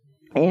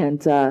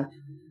 And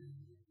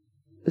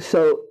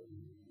so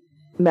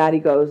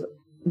Maddie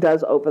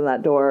does open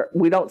that door.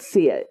 We don't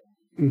see it.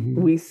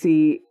 Mm-hmm. We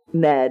see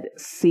Ned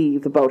see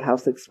the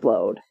boathouse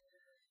explode.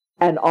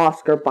 And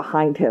Oscar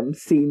behind him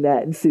see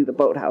Ned and see the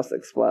boathouse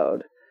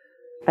explode.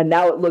 And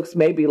now it looks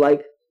maybe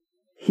like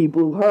he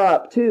blew her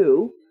up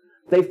too.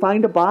 They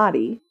find a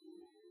body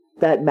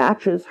that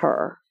matches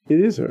her. It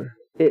is her.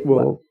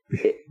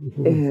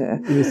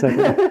 In a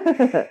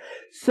second.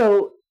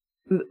 So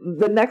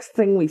the next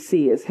thing we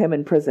see is him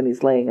in prison.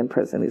 He's laying in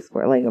prison. He's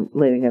laying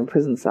in a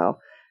prison cell.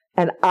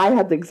 And I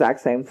had the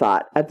exact same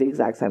thought at the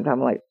exact same time.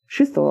 I'm like,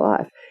 she's still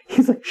alive.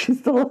 He's like, she's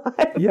still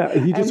alive. Yeah,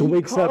 he just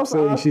wakes up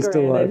saying she's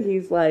still alive. And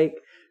he's like,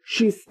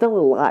 she's still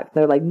alive.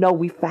 They're like, no,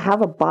 we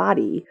have a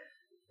body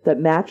that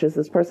matches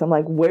this person. I'm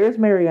like, where's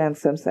Marianne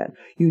Simpson?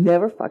 You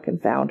never fucking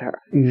found her.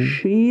 Mm-hmm.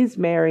 She's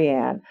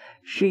Marianne.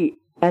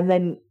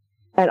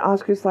 And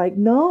Oscar's like,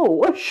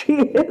 no, she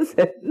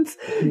isn't.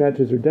 She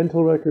matches her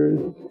dental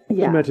records.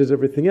 Yeah. She matches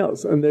everything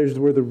else. And there's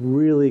where the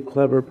really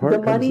clever part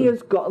comes in. The money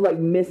is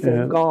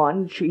missing,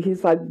 gone.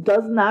 He's like,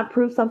 doesn't that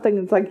prove something?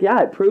 It's like,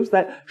 yeah, it proves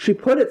that she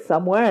put it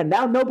somewhere and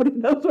now nobody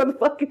knows where the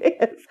fuck it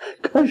is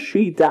because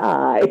she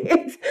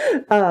died.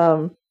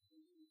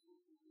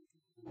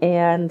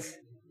 And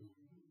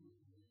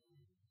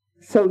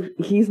so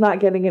he's not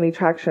getting any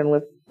traction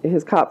with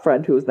his cop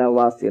friend who is now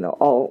lost,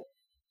 all...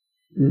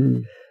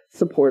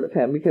 support of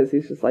him, because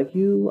he's just like,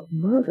 you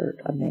murdered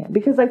a man.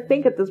 Because I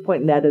think at this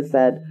point Ned has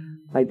said,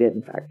 I did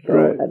in fact kill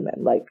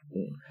Edmund,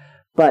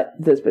 but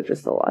this bitch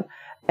is still on.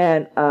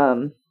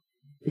 And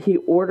he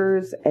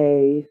orders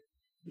a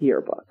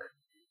yearbook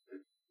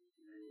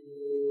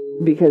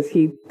because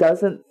he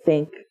doesn't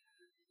think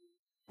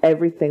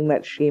everything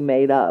that she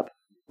made up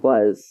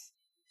was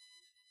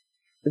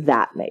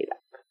that made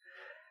up.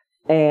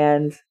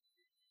 And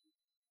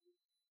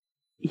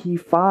he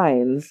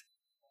finds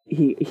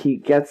he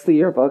gets the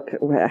yearbook,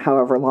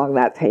 however long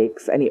that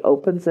takes, and he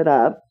opens it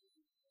up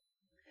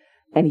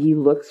and he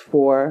looks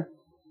for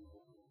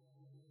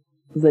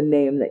the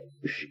name that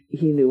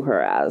he knew her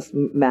as,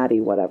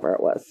 Maddie, whatever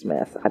it was,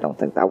 Smith. I don't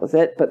think that was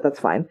it, but that's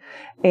fine.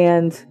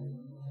 And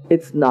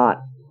it's not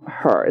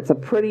her. It's a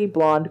pretty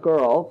blonde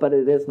girl, but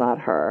it is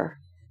not her.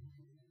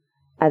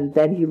 And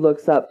then he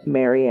looks up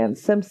Marianne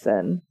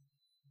Simpson,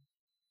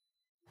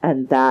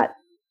 and that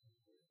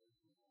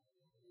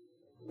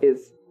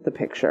is the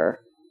picture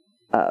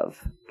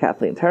of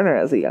Kathleen Turner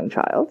as a young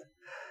child,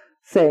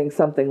 saying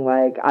something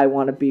like, I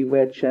want to be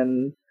rich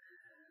and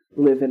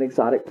live in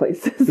exotic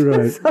places,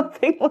 or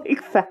something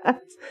like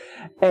that.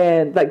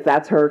 And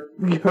that's her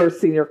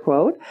senior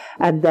quote.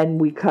 And then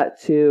we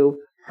cut to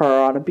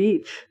her on a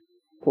beach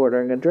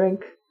ordering a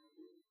drink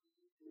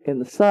in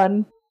the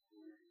sun,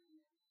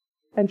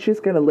 and she's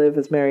going to live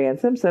as Marianne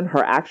Simpson,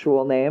 her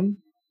actual name,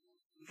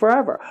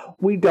 forever.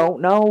 We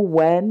don't know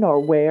when or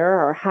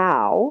where or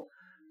how.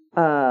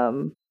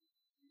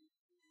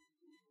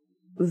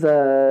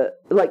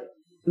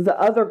 The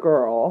other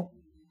girl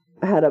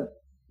had a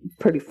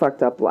pretty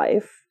fucked up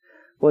life,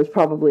 was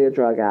probably a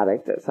drug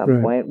addict at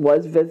some point,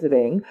 was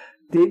visiting,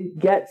 did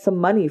get some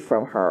money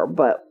from her,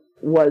 but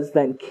was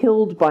then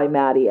killed by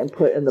Maddie and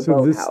put in the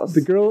boathouse.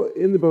 The girl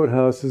in the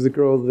boathouse is the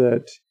girl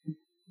that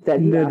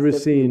Ned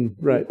Racine,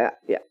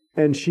 yeah.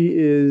 And she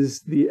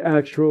is the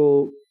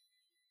actual...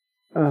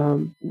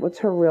 what's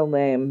her real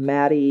name?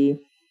 Maddie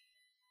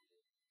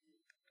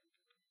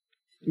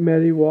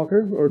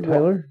Walker or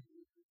Tyler?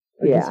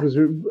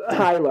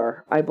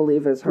 Tyler, I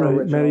believe, is her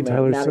original Maddie name.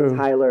 Tyler. Maddie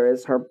Tyler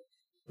is her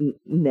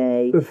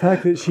nay. The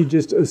fact that she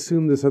just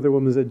assumed this other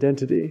woman's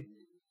identity.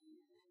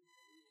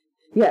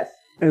 Yes.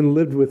 And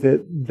lived with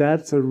it,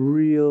 that's a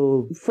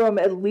real... From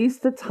at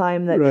least the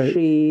time that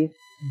she...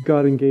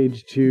 got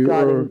engaged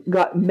to...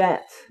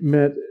 met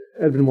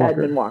Edmund Walker.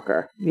 Edmund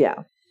Walker,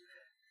 yeah.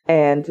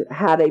 And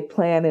had a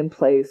plan in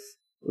place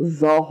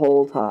the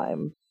whole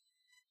time.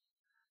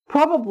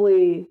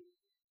 Probably...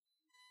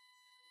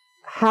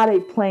 had a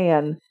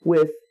plan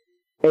with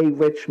a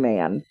rich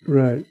man.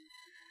 Right.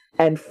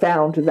 And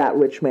found that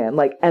rich man.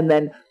 And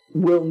then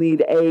we'll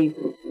need a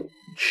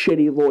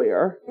shitty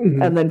lawyer.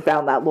 Mm-hmm. And then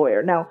found that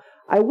lawyer. Now,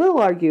 I will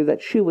argue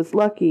that she was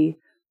lucky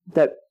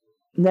that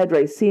Ned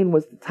Racine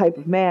was the type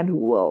of man who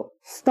will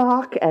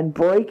stalk and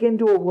break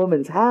into a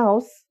woman's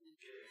house.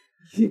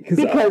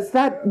 Because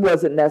that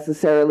wasn't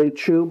necessarily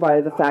true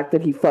by the fact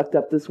that he fucked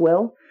up this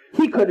will.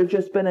 He could have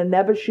just been a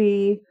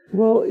nebbishy,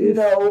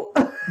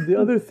 the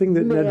other thing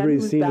that Ned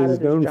Racine is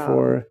known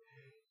for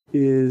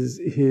is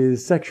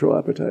his sexual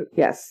appetite.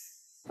 Yes.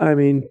 I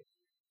mean,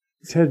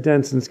 Ted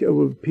Danson's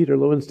Peter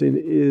Lowenstein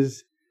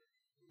is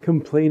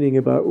complaining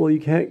about, well,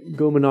 you can't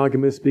go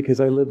monogamous because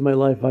I live my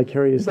life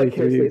vicariously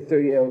through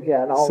you.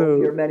 Yeah, and all of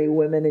your many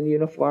women in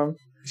uniform.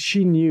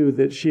 She knew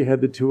that she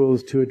had the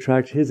tools to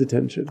attract his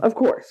attention. Of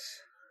course.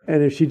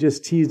 And if she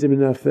just teased him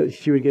enough that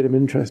she would get him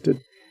interested.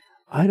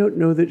 I don't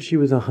know that she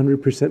was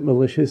 100%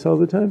 malicious all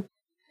the time.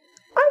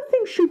 I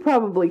think she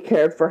probably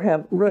cared for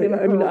him. Right.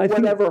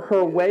 Whatever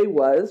her way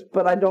was,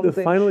 but I don't think...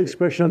 The final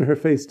expression on her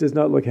face does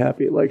not look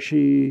happy. Like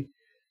she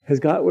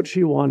has got what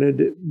she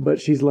wanted, but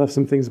she's left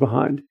some things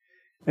behind.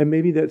 And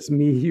maybe that's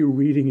me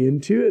reading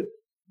into it.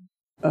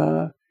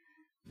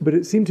 But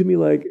it seemed to me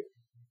like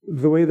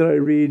the way that I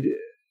read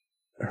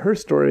her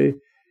story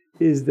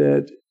is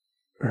that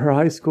her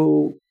high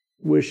school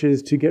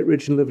wishes to get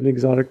rich and live in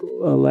exotic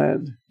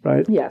land,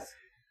 right? Yes.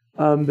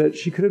 That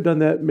she could have done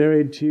that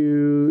married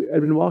to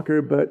Edmund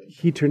Walker, but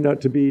he turned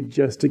out to be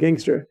just a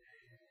gangster.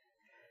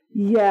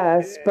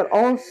 Yes, but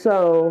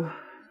also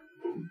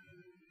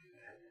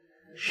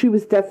she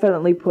was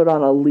definitely put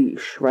on a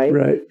leash, right?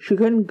 Right. She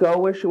couldn't go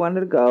where she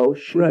wanted to go.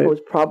 She was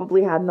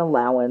probably had an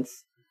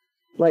allowance.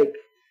 Like,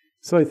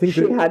 so I think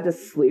she had to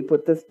sleep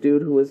with this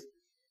dude who was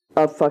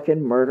a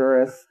fucking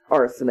murderous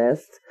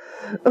arsonist.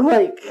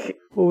 Like,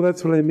 well,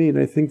 that's what I mean.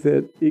 I think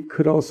that it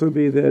could also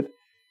be that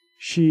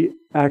she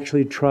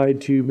actually tried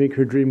to make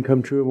her dream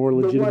come true a more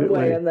legitimate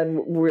way, and then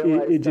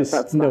realized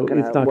it's not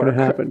going to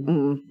happen.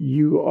 Mm-hmm.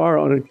 You are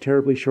on a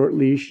terribly short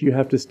leash. You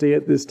have to stay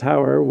at this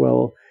tower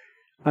while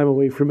I'm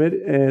away from it,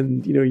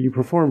 and you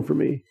perform for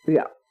me.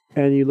 Yeah,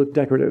 and you look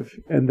decorative,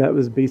 and that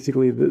was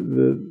basically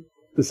the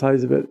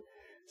size of it.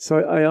 So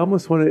I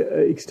almost want to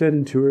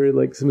extend to her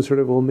like some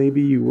sort of, well,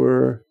 maybe you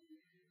were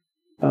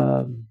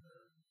at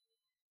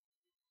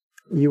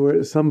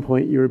some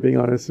point you were being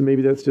honest, and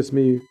maybe that's just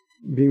me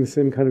being the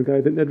same kind of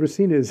guy that Ned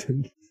Racine is.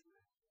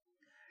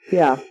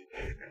 Yeah.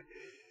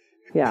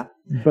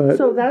 But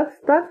so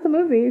that's the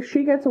movie.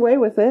 She gets away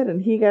with it,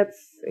 and he gets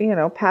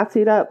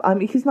patsied up. I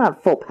mean, he's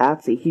not full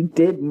patsy. He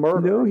did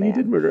murder. No, he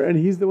did murder, and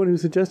he's the one who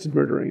suggested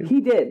murdering him.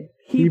 He did.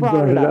 He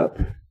brought it up.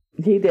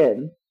 He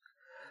did.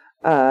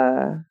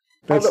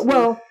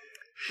 Well,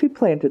 she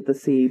planted the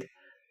seed.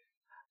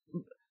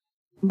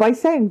 By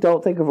saying,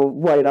 don't think of a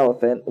white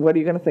elephant, what are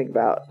you going to think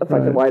about? A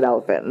fucking white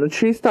elephant. And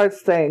she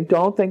starts saying,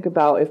 don't think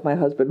about if my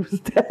husband was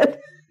dead.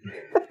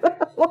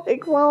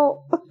 Like,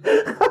 well,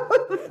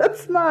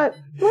 that's not...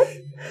 What?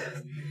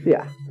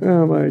 Yeah.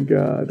 Oh, my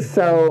God.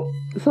 So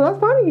that's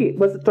funny.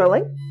 Was it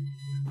thrilling?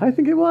 I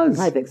think it was.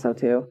 I think so,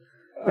 too.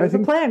 There's a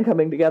plan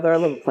coming together. I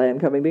love a plan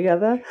coming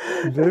together.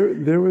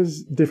 There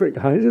was different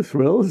kinds of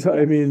thrills.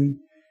 I mean...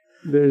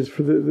 There's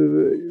for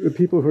the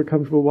people who are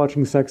comfortable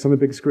watching sex on the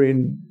big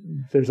screen,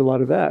 there's a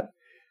lot of that.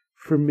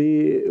 For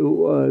me, it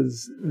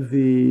was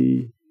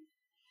the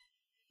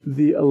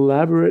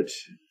elaborate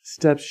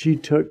steps she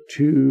took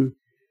to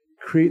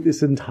create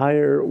this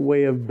entire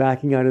way of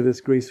backing out of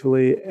this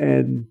gracefully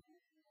and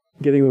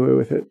getting away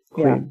with it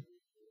clean. Yeah.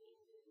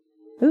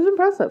 It was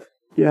impressive.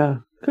 Yeah.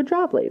 Good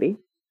job, lady.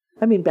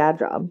 I mean, bad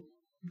job.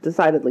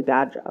 Decidedly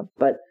bad job,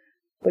 but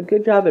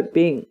good job at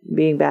being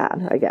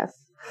bad, I guess.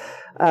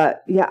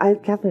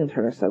 Kathleen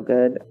Turner's so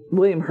good.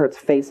 William Hurt's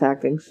face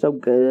acting so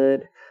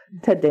good.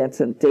 Ted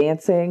Danson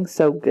dancing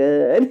so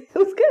good. It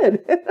was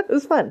good. It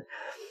was fun.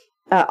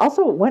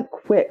 Also, it went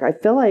quick. I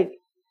feel like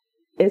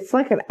it's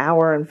like an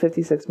hour and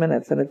 56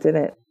 minutes, and it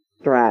didn't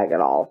drag at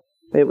all.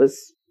 It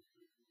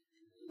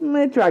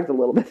dragged a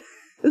little bit.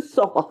 It's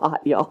so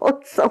hot, y'all.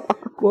 It's so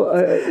hot.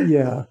 Well,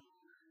 yeah.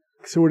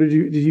 So, what did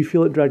you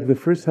feel it dragged in the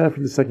first half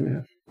or the second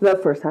half? The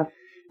first half.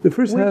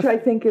 Which I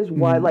think is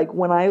why, like,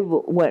 when I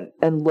went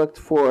and looked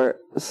for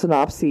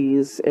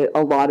synopses,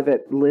 a lot of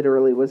it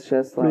literally was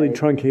just like... Really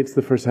truncates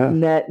the first half.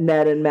 Ned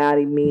and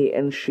Maddie meet,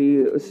 and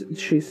she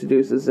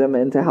seduces him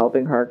into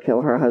helping her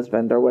kill her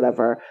husband or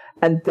whatever.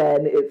 And then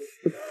it's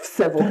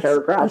several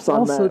paragraphs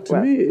on that. Also,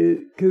 to me,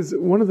 because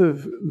one of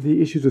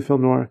the issues with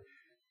film noir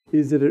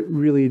is that it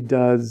really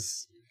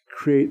does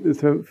create the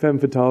femme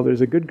fatale.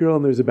 There's a good girl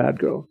and there's a bad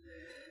girl.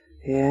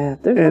 Yeah,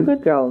 there's no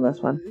good girl in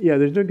this one. Yeah,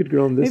 there's no good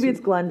girl in this. Maybe it's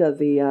Glenda,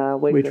 the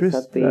waitress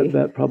at the...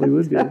 That probably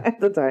would be. At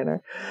the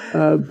diner.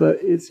 But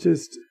it's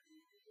just...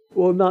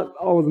 Well, not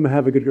all of them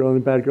have a good girl and a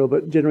bad girl,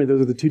 but generally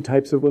those are the two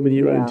types of women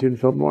you run into in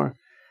film noir.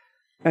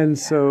 And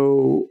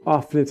so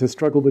often it's a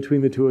struggle between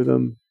the two of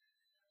them.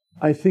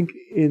 I think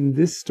in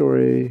this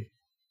story,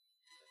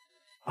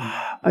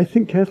 I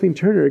think Kathleen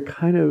Turner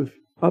kind of,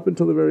 up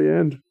until the very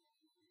end,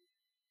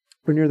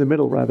 or near the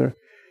middle rather,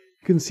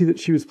 you can see that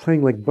she was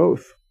playing like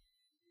both.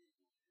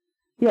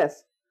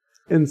 Yes.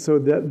 And so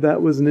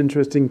that was an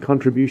interesting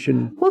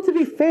contribution. Well, to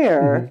be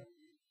fair,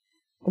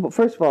 well,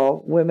 first of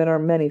all, women are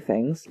many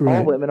things. Right.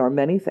 All women are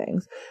many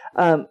things.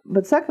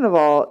 But second of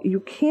all, you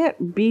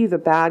can't be the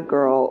bad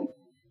girl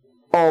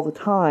all the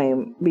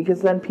time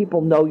because then people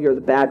know you're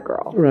the bad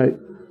girl. Right.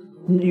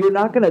 You're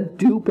not going to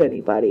dupe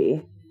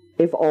anybody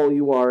if all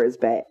you are is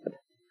bad.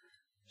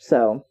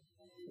 So,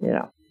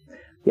 yeah.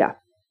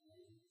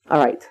 All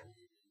right.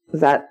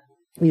 Is that...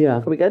 Yeah.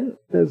 Are we good?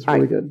 That's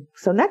really good.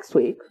 So next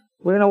week,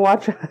 we're going to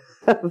watch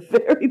a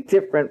very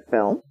different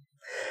film.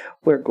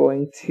 We're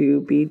going to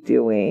be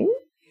doing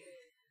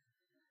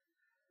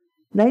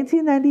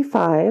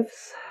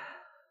 1995's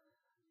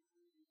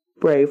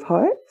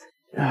Braveheart.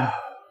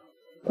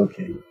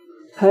 Okay.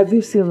 Have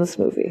you seen this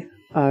movie?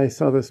 I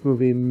saw this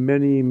movie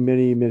many,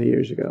 many, many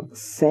years ago.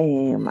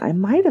 Same. I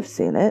might have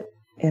seen it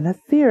in a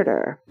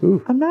theater.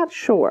 Ooh. I'm not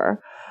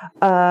sure.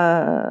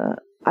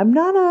 I'm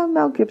not a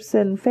Mel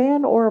Gibson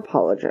fan or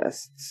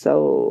apologist,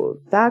 so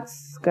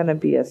that's going to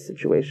be a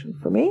situation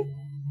for me.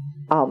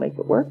 I'll make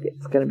it work.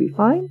 It's going to be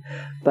fine.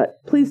 But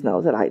please know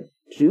that I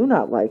do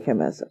not like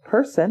him as a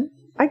person.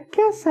 I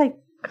guess I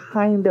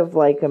kind of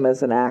like him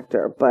as an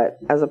actor, but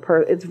as a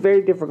it's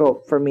very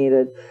difficult for me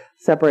to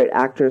separate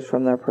actors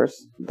from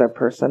their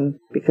person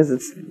because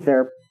it's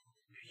their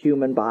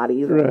human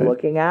body that I'm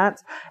looking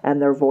at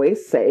and their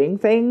voice saying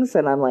things,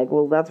 and I'm like,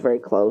 well, that's very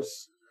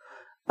close.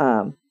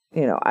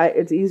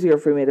 It's easier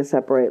for me to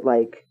separate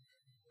like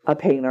a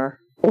painter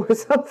or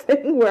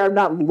something where I'm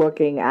not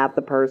looking at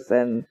the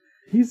person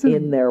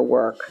in their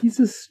work. He's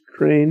a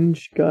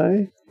strange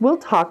guy. We'll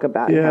talk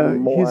about him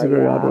more. He's a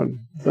very odd one.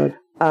 But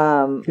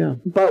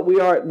but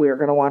we're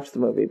going to watch the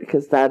movie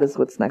because that is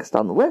what's next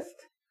on the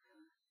list.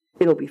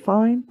 It'll be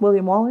fine.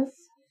 William Wallace.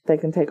 They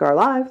can take our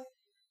lives,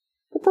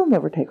 but they'll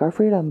never take our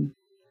freedom.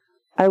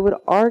 I would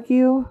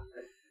argue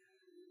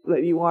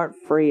that you aren't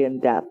free in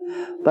death,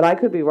 but I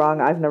could be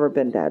wrong. I've never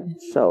been dead,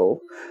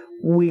 so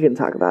we can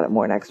talk about it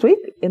more next week.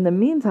 In the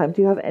meantime,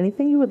 do you have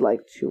anything you would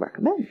like to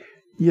recommend?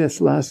 Yes,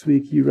 last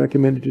week you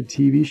recommended a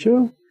TV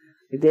show.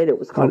 I did. It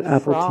was called on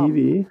Apple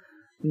TV.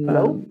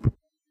 Nope.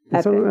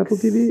 It's on Apple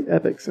TV?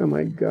 Epix. Oh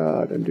my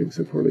God, I'm doing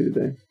so poorly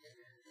today.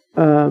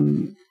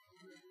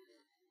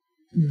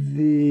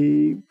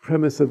 The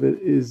premise of it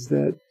is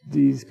that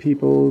these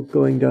people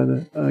going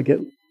down get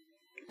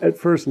at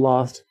first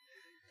lost,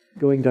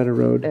 going down a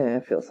road.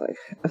 It feels like,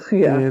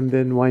 yeah. And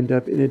then wind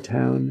up in a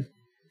town,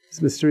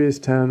 this mysterious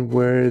town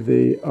where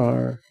they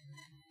are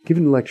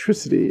given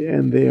electricity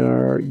and they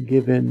are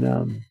given.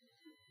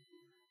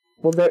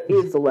 Well, there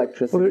is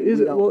electricity.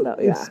 Well, there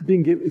is. It's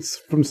being given. It's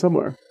from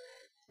somewhere.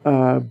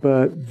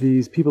 But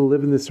these people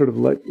live in this sort of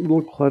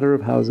little clutter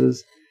of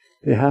houses.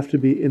 They have to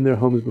be in their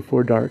homes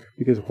before dark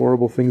because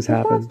horrible things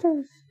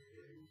happen.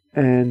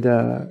 And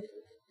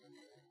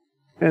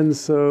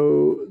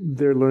so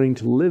they're learning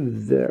to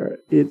live there.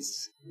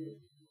 It's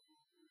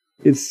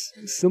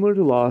similar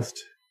to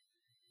Lost.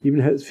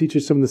 Even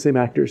features some of the same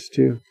actors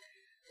too.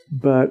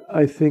 But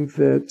I think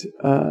that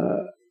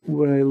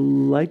what I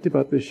liked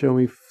about this show,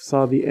 when we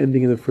saw the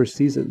ending of the first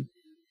season,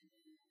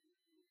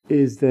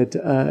 is that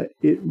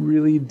it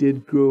really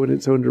did grow in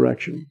its own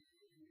direction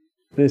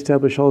and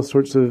establish all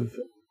sorts of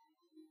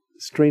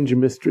strange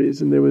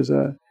mysteries. And there was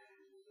I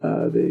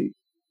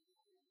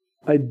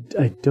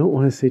don't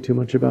want to say too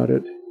much about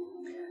it.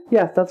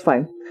 Yeah, that's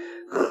fine.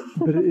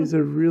 But it's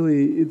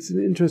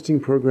an interesting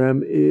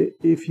program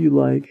if you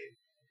like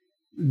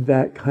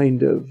that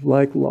kind of,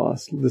 like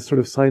Lost, this sort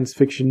of science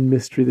fiction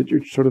mystery that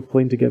you're sort of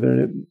playing together,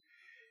 and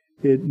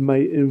it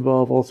might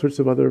involve all sorts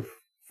of other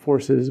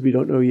forces we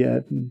don't know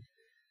yet. And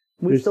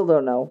we still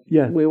don't know.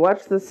 Yeah. We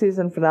watched the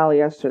season finale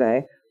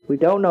yesterday. We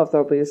don't know if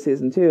there'll be a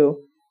season 2.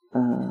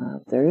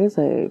 There is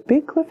a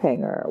big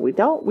cliffhanger.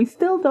 We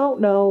still don't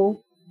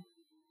know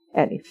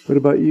anything. What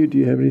about you? Do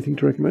you have anything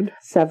to recommend?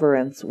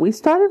 Severance. We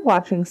started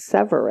watching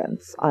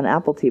Severance on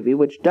Apple TV,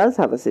 which does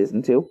have a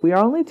season 2. We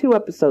are only 2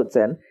 episodes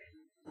in.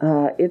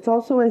 It's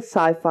also a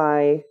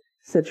sci-fi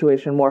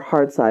situation, more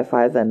hard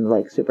sci-fi than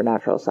like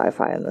supernatural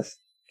sci-fi in this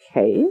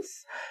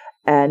case.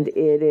 And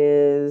it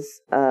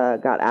is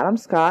got Adam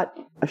Scott,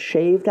 a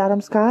shaved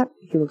Adam Scott.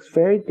 He looks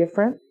very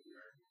different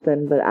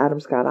than the Adam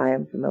Scott I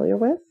am familiar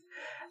with.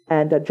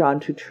 And a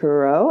John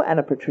Turturro and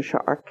a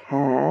Patricia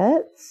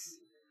Arquette.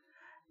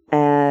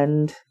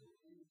 And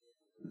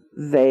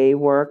they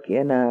work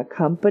in a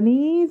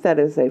company that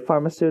is a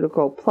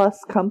pharmaceutical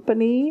plus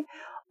company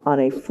on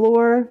a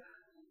floor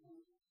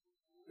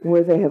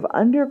where they have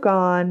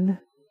undergone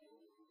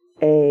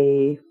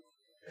a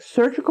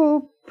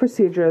surgical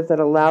procedure that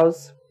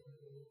allows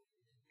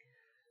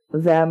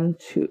them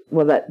to,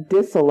 that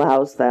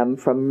disallows them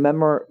from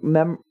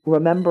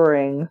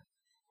remembering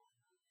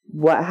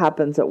what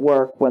happens at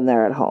work when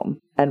they're at home,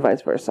 and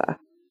vice versa.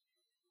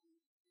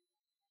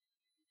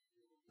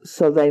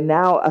 So they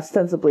now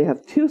ostensibly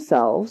have 2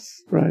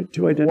 selves. Right,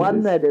 2 identities.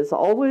 One that is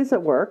always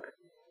at work,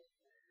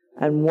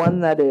 and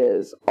one that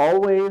is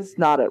always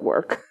not at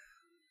work.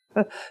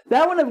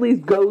 That one at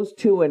least goes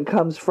to and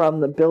comes from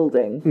the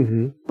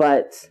building,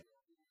 but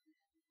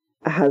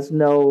has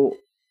no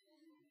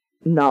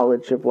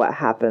knowledge of what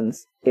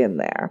happens in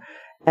there.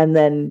 And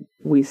then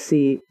we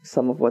see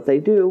some of what they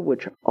do,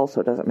 which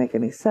also doesn't make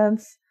any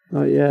sense.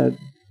 Not yet.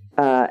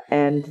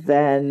 And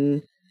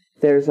then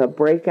there's a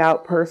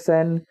breakout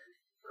person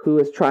who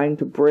is trying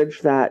to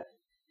bridge that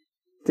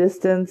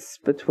distance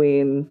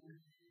between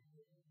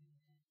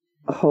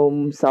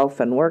home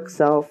self and work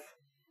self.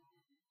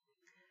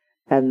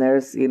 And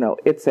there's,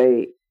 it's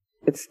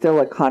still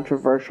a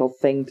controversial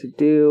thing to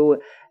do.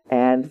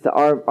 And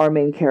our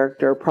main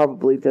character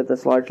probably did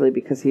this largely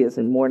because he is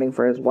in mourning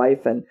for his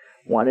wife and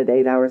wanted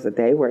 8 hours a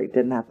day where he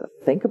didn't have to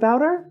think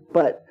about her.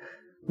 But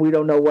we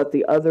don't know what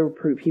the other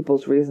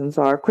people's reasons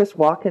are. Chris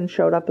Walken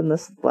showed up in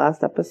this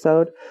last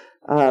episode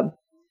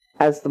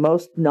as the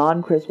most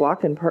non-Chris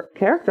Walken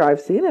character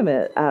I've seen him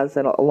as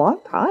in a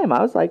long time.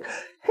 I was like,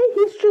 hey,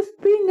 he's just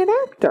being an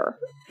actor.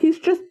 He's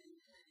just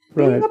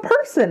being a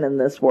person in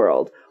this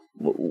world.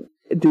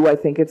 Do I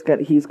think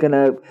he's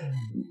gonna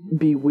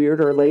be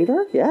weirder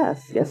later?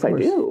 Yes, I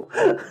do.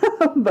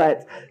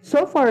 But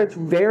so far, it's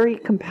very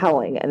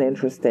compelling and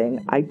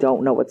interesting. I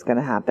don't know what's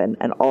gonna happen,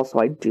 and also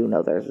I do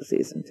know there's a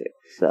season 2.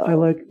 So I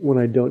like when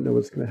I don't know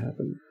what's gonna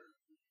happen.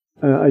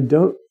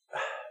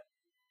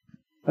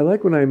 I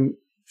like when I'm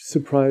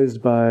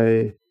surprised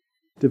by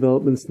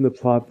developments in the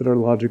plot that are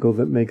logical,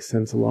 that make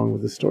sense along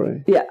with the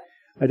story. Yeah.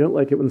 I don't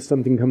like it when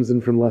something comes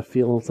in from left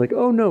field. It's like,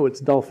 oh no, it's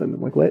Dolphin.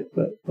 I'm like, what?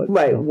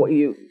 Right. No.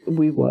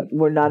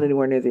 We're not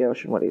anywhere near the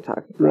ocean. What are you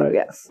talking about? Right.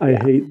 Yes. I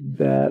hate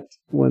that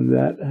when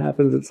that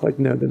happens. It's like,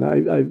 no, then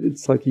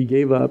it's like he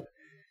gave up.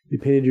 You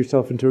painted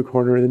yourself into a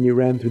corner, and then you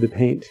ran through the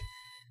paint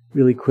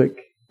really quick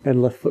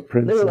and left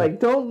footprints. They were like,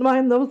 don't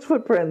mind those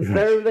footprints.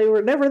 They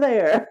were never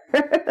there.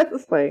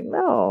 It's like,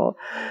 no.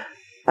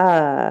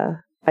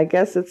 I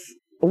guess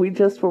we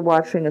just were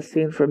watching a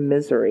scene from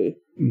Misery.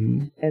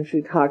 Mm-hmm. And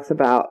she talks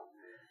about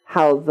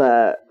how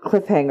the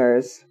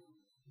cliffhangers,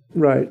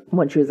 right,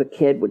 when she was a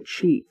kid, would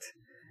cheat.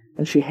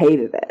 And she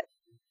hated it.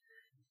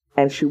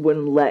 And she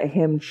wouldn't let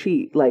him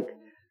cheat. Like,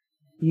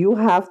 you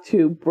have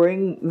to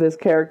bring this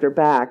character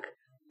back,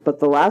 but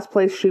the last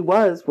place she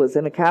was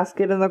in a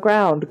casket in the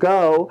ground.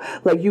 Go.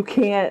 Like, you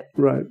can't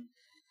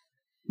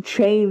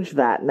change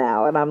that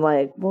now. And I'm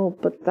like, well,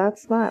 but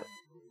that's not...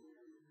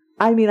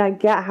 I mean, I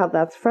get how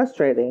that's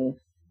frustrating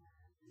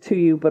to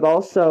you, but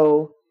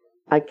also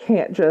I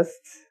can't just...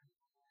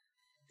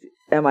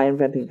 Am I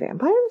inventing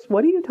vampires?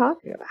 What are you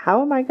talking about?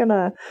 How am I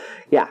gonna...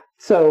 Yeah,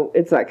 so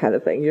it's that kind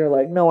of thing. You're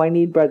like, no, I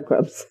need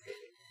breadcrumbs.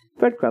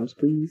 Breadcrumbs,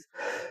 please.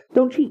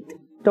 Don't cheat.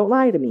 Don't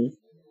lie to me.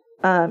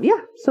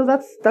 Yeah, so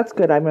that's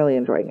good. I'm really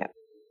enjoying it.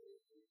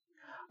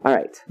 All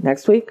right,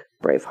 next week,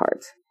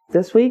 Braveheart.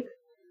 This week,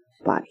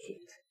 Body Heat.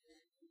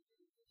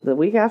 The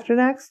week after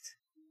next,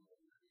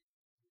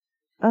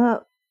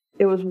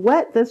 it was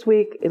wet this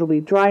week. It'll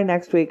be dry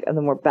next week, and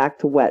then we're back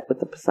to wet with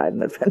the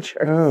Poseidon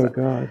Adventure. Oh, so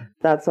God.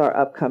 That's our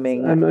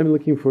upcoming... I'm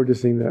looking forward to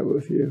seeing that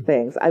with you.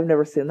 Things. I've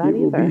never seen that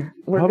either.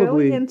 We're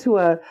going into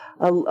a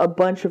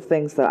bunch of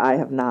things that I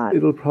have not.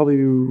 It'll probably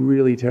be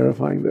really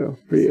terrifying, though,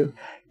 for you.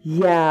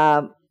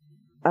 Yeah.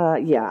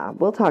 Yeah,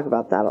 we'll talk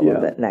about that a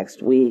little bit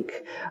next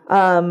week.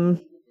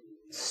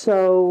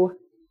 So,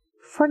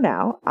 for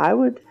now, I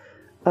would...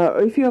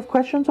 if you have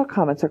questions or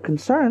comments or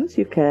concerns,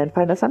 you can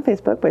find us on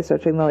Facebook by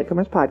searching the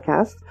Latecomers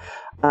Podcast.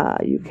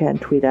 You can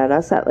tweet at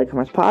us at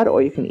LatecomersPod,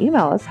 or you can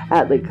email us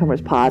at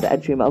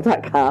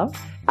latecomerspod@gmail.com.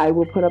 I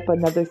will put up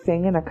another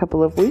thing in a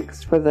couple of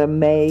weeks for the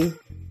May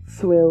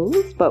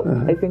thrills, but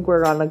I think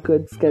we're on a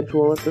good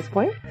schedule at this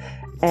point.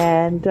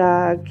 And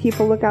keep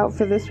a lookout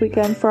for this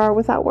weekend for our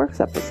Without Works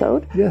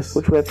episode,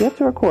 which we have yet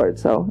to record,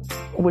 so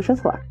wish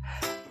us luck.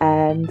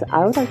 And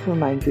I would like to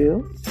remind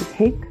you to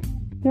take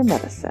your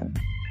medicine.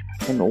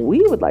 And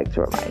we would like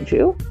to remind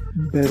you,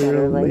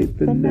 better late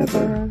than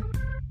never.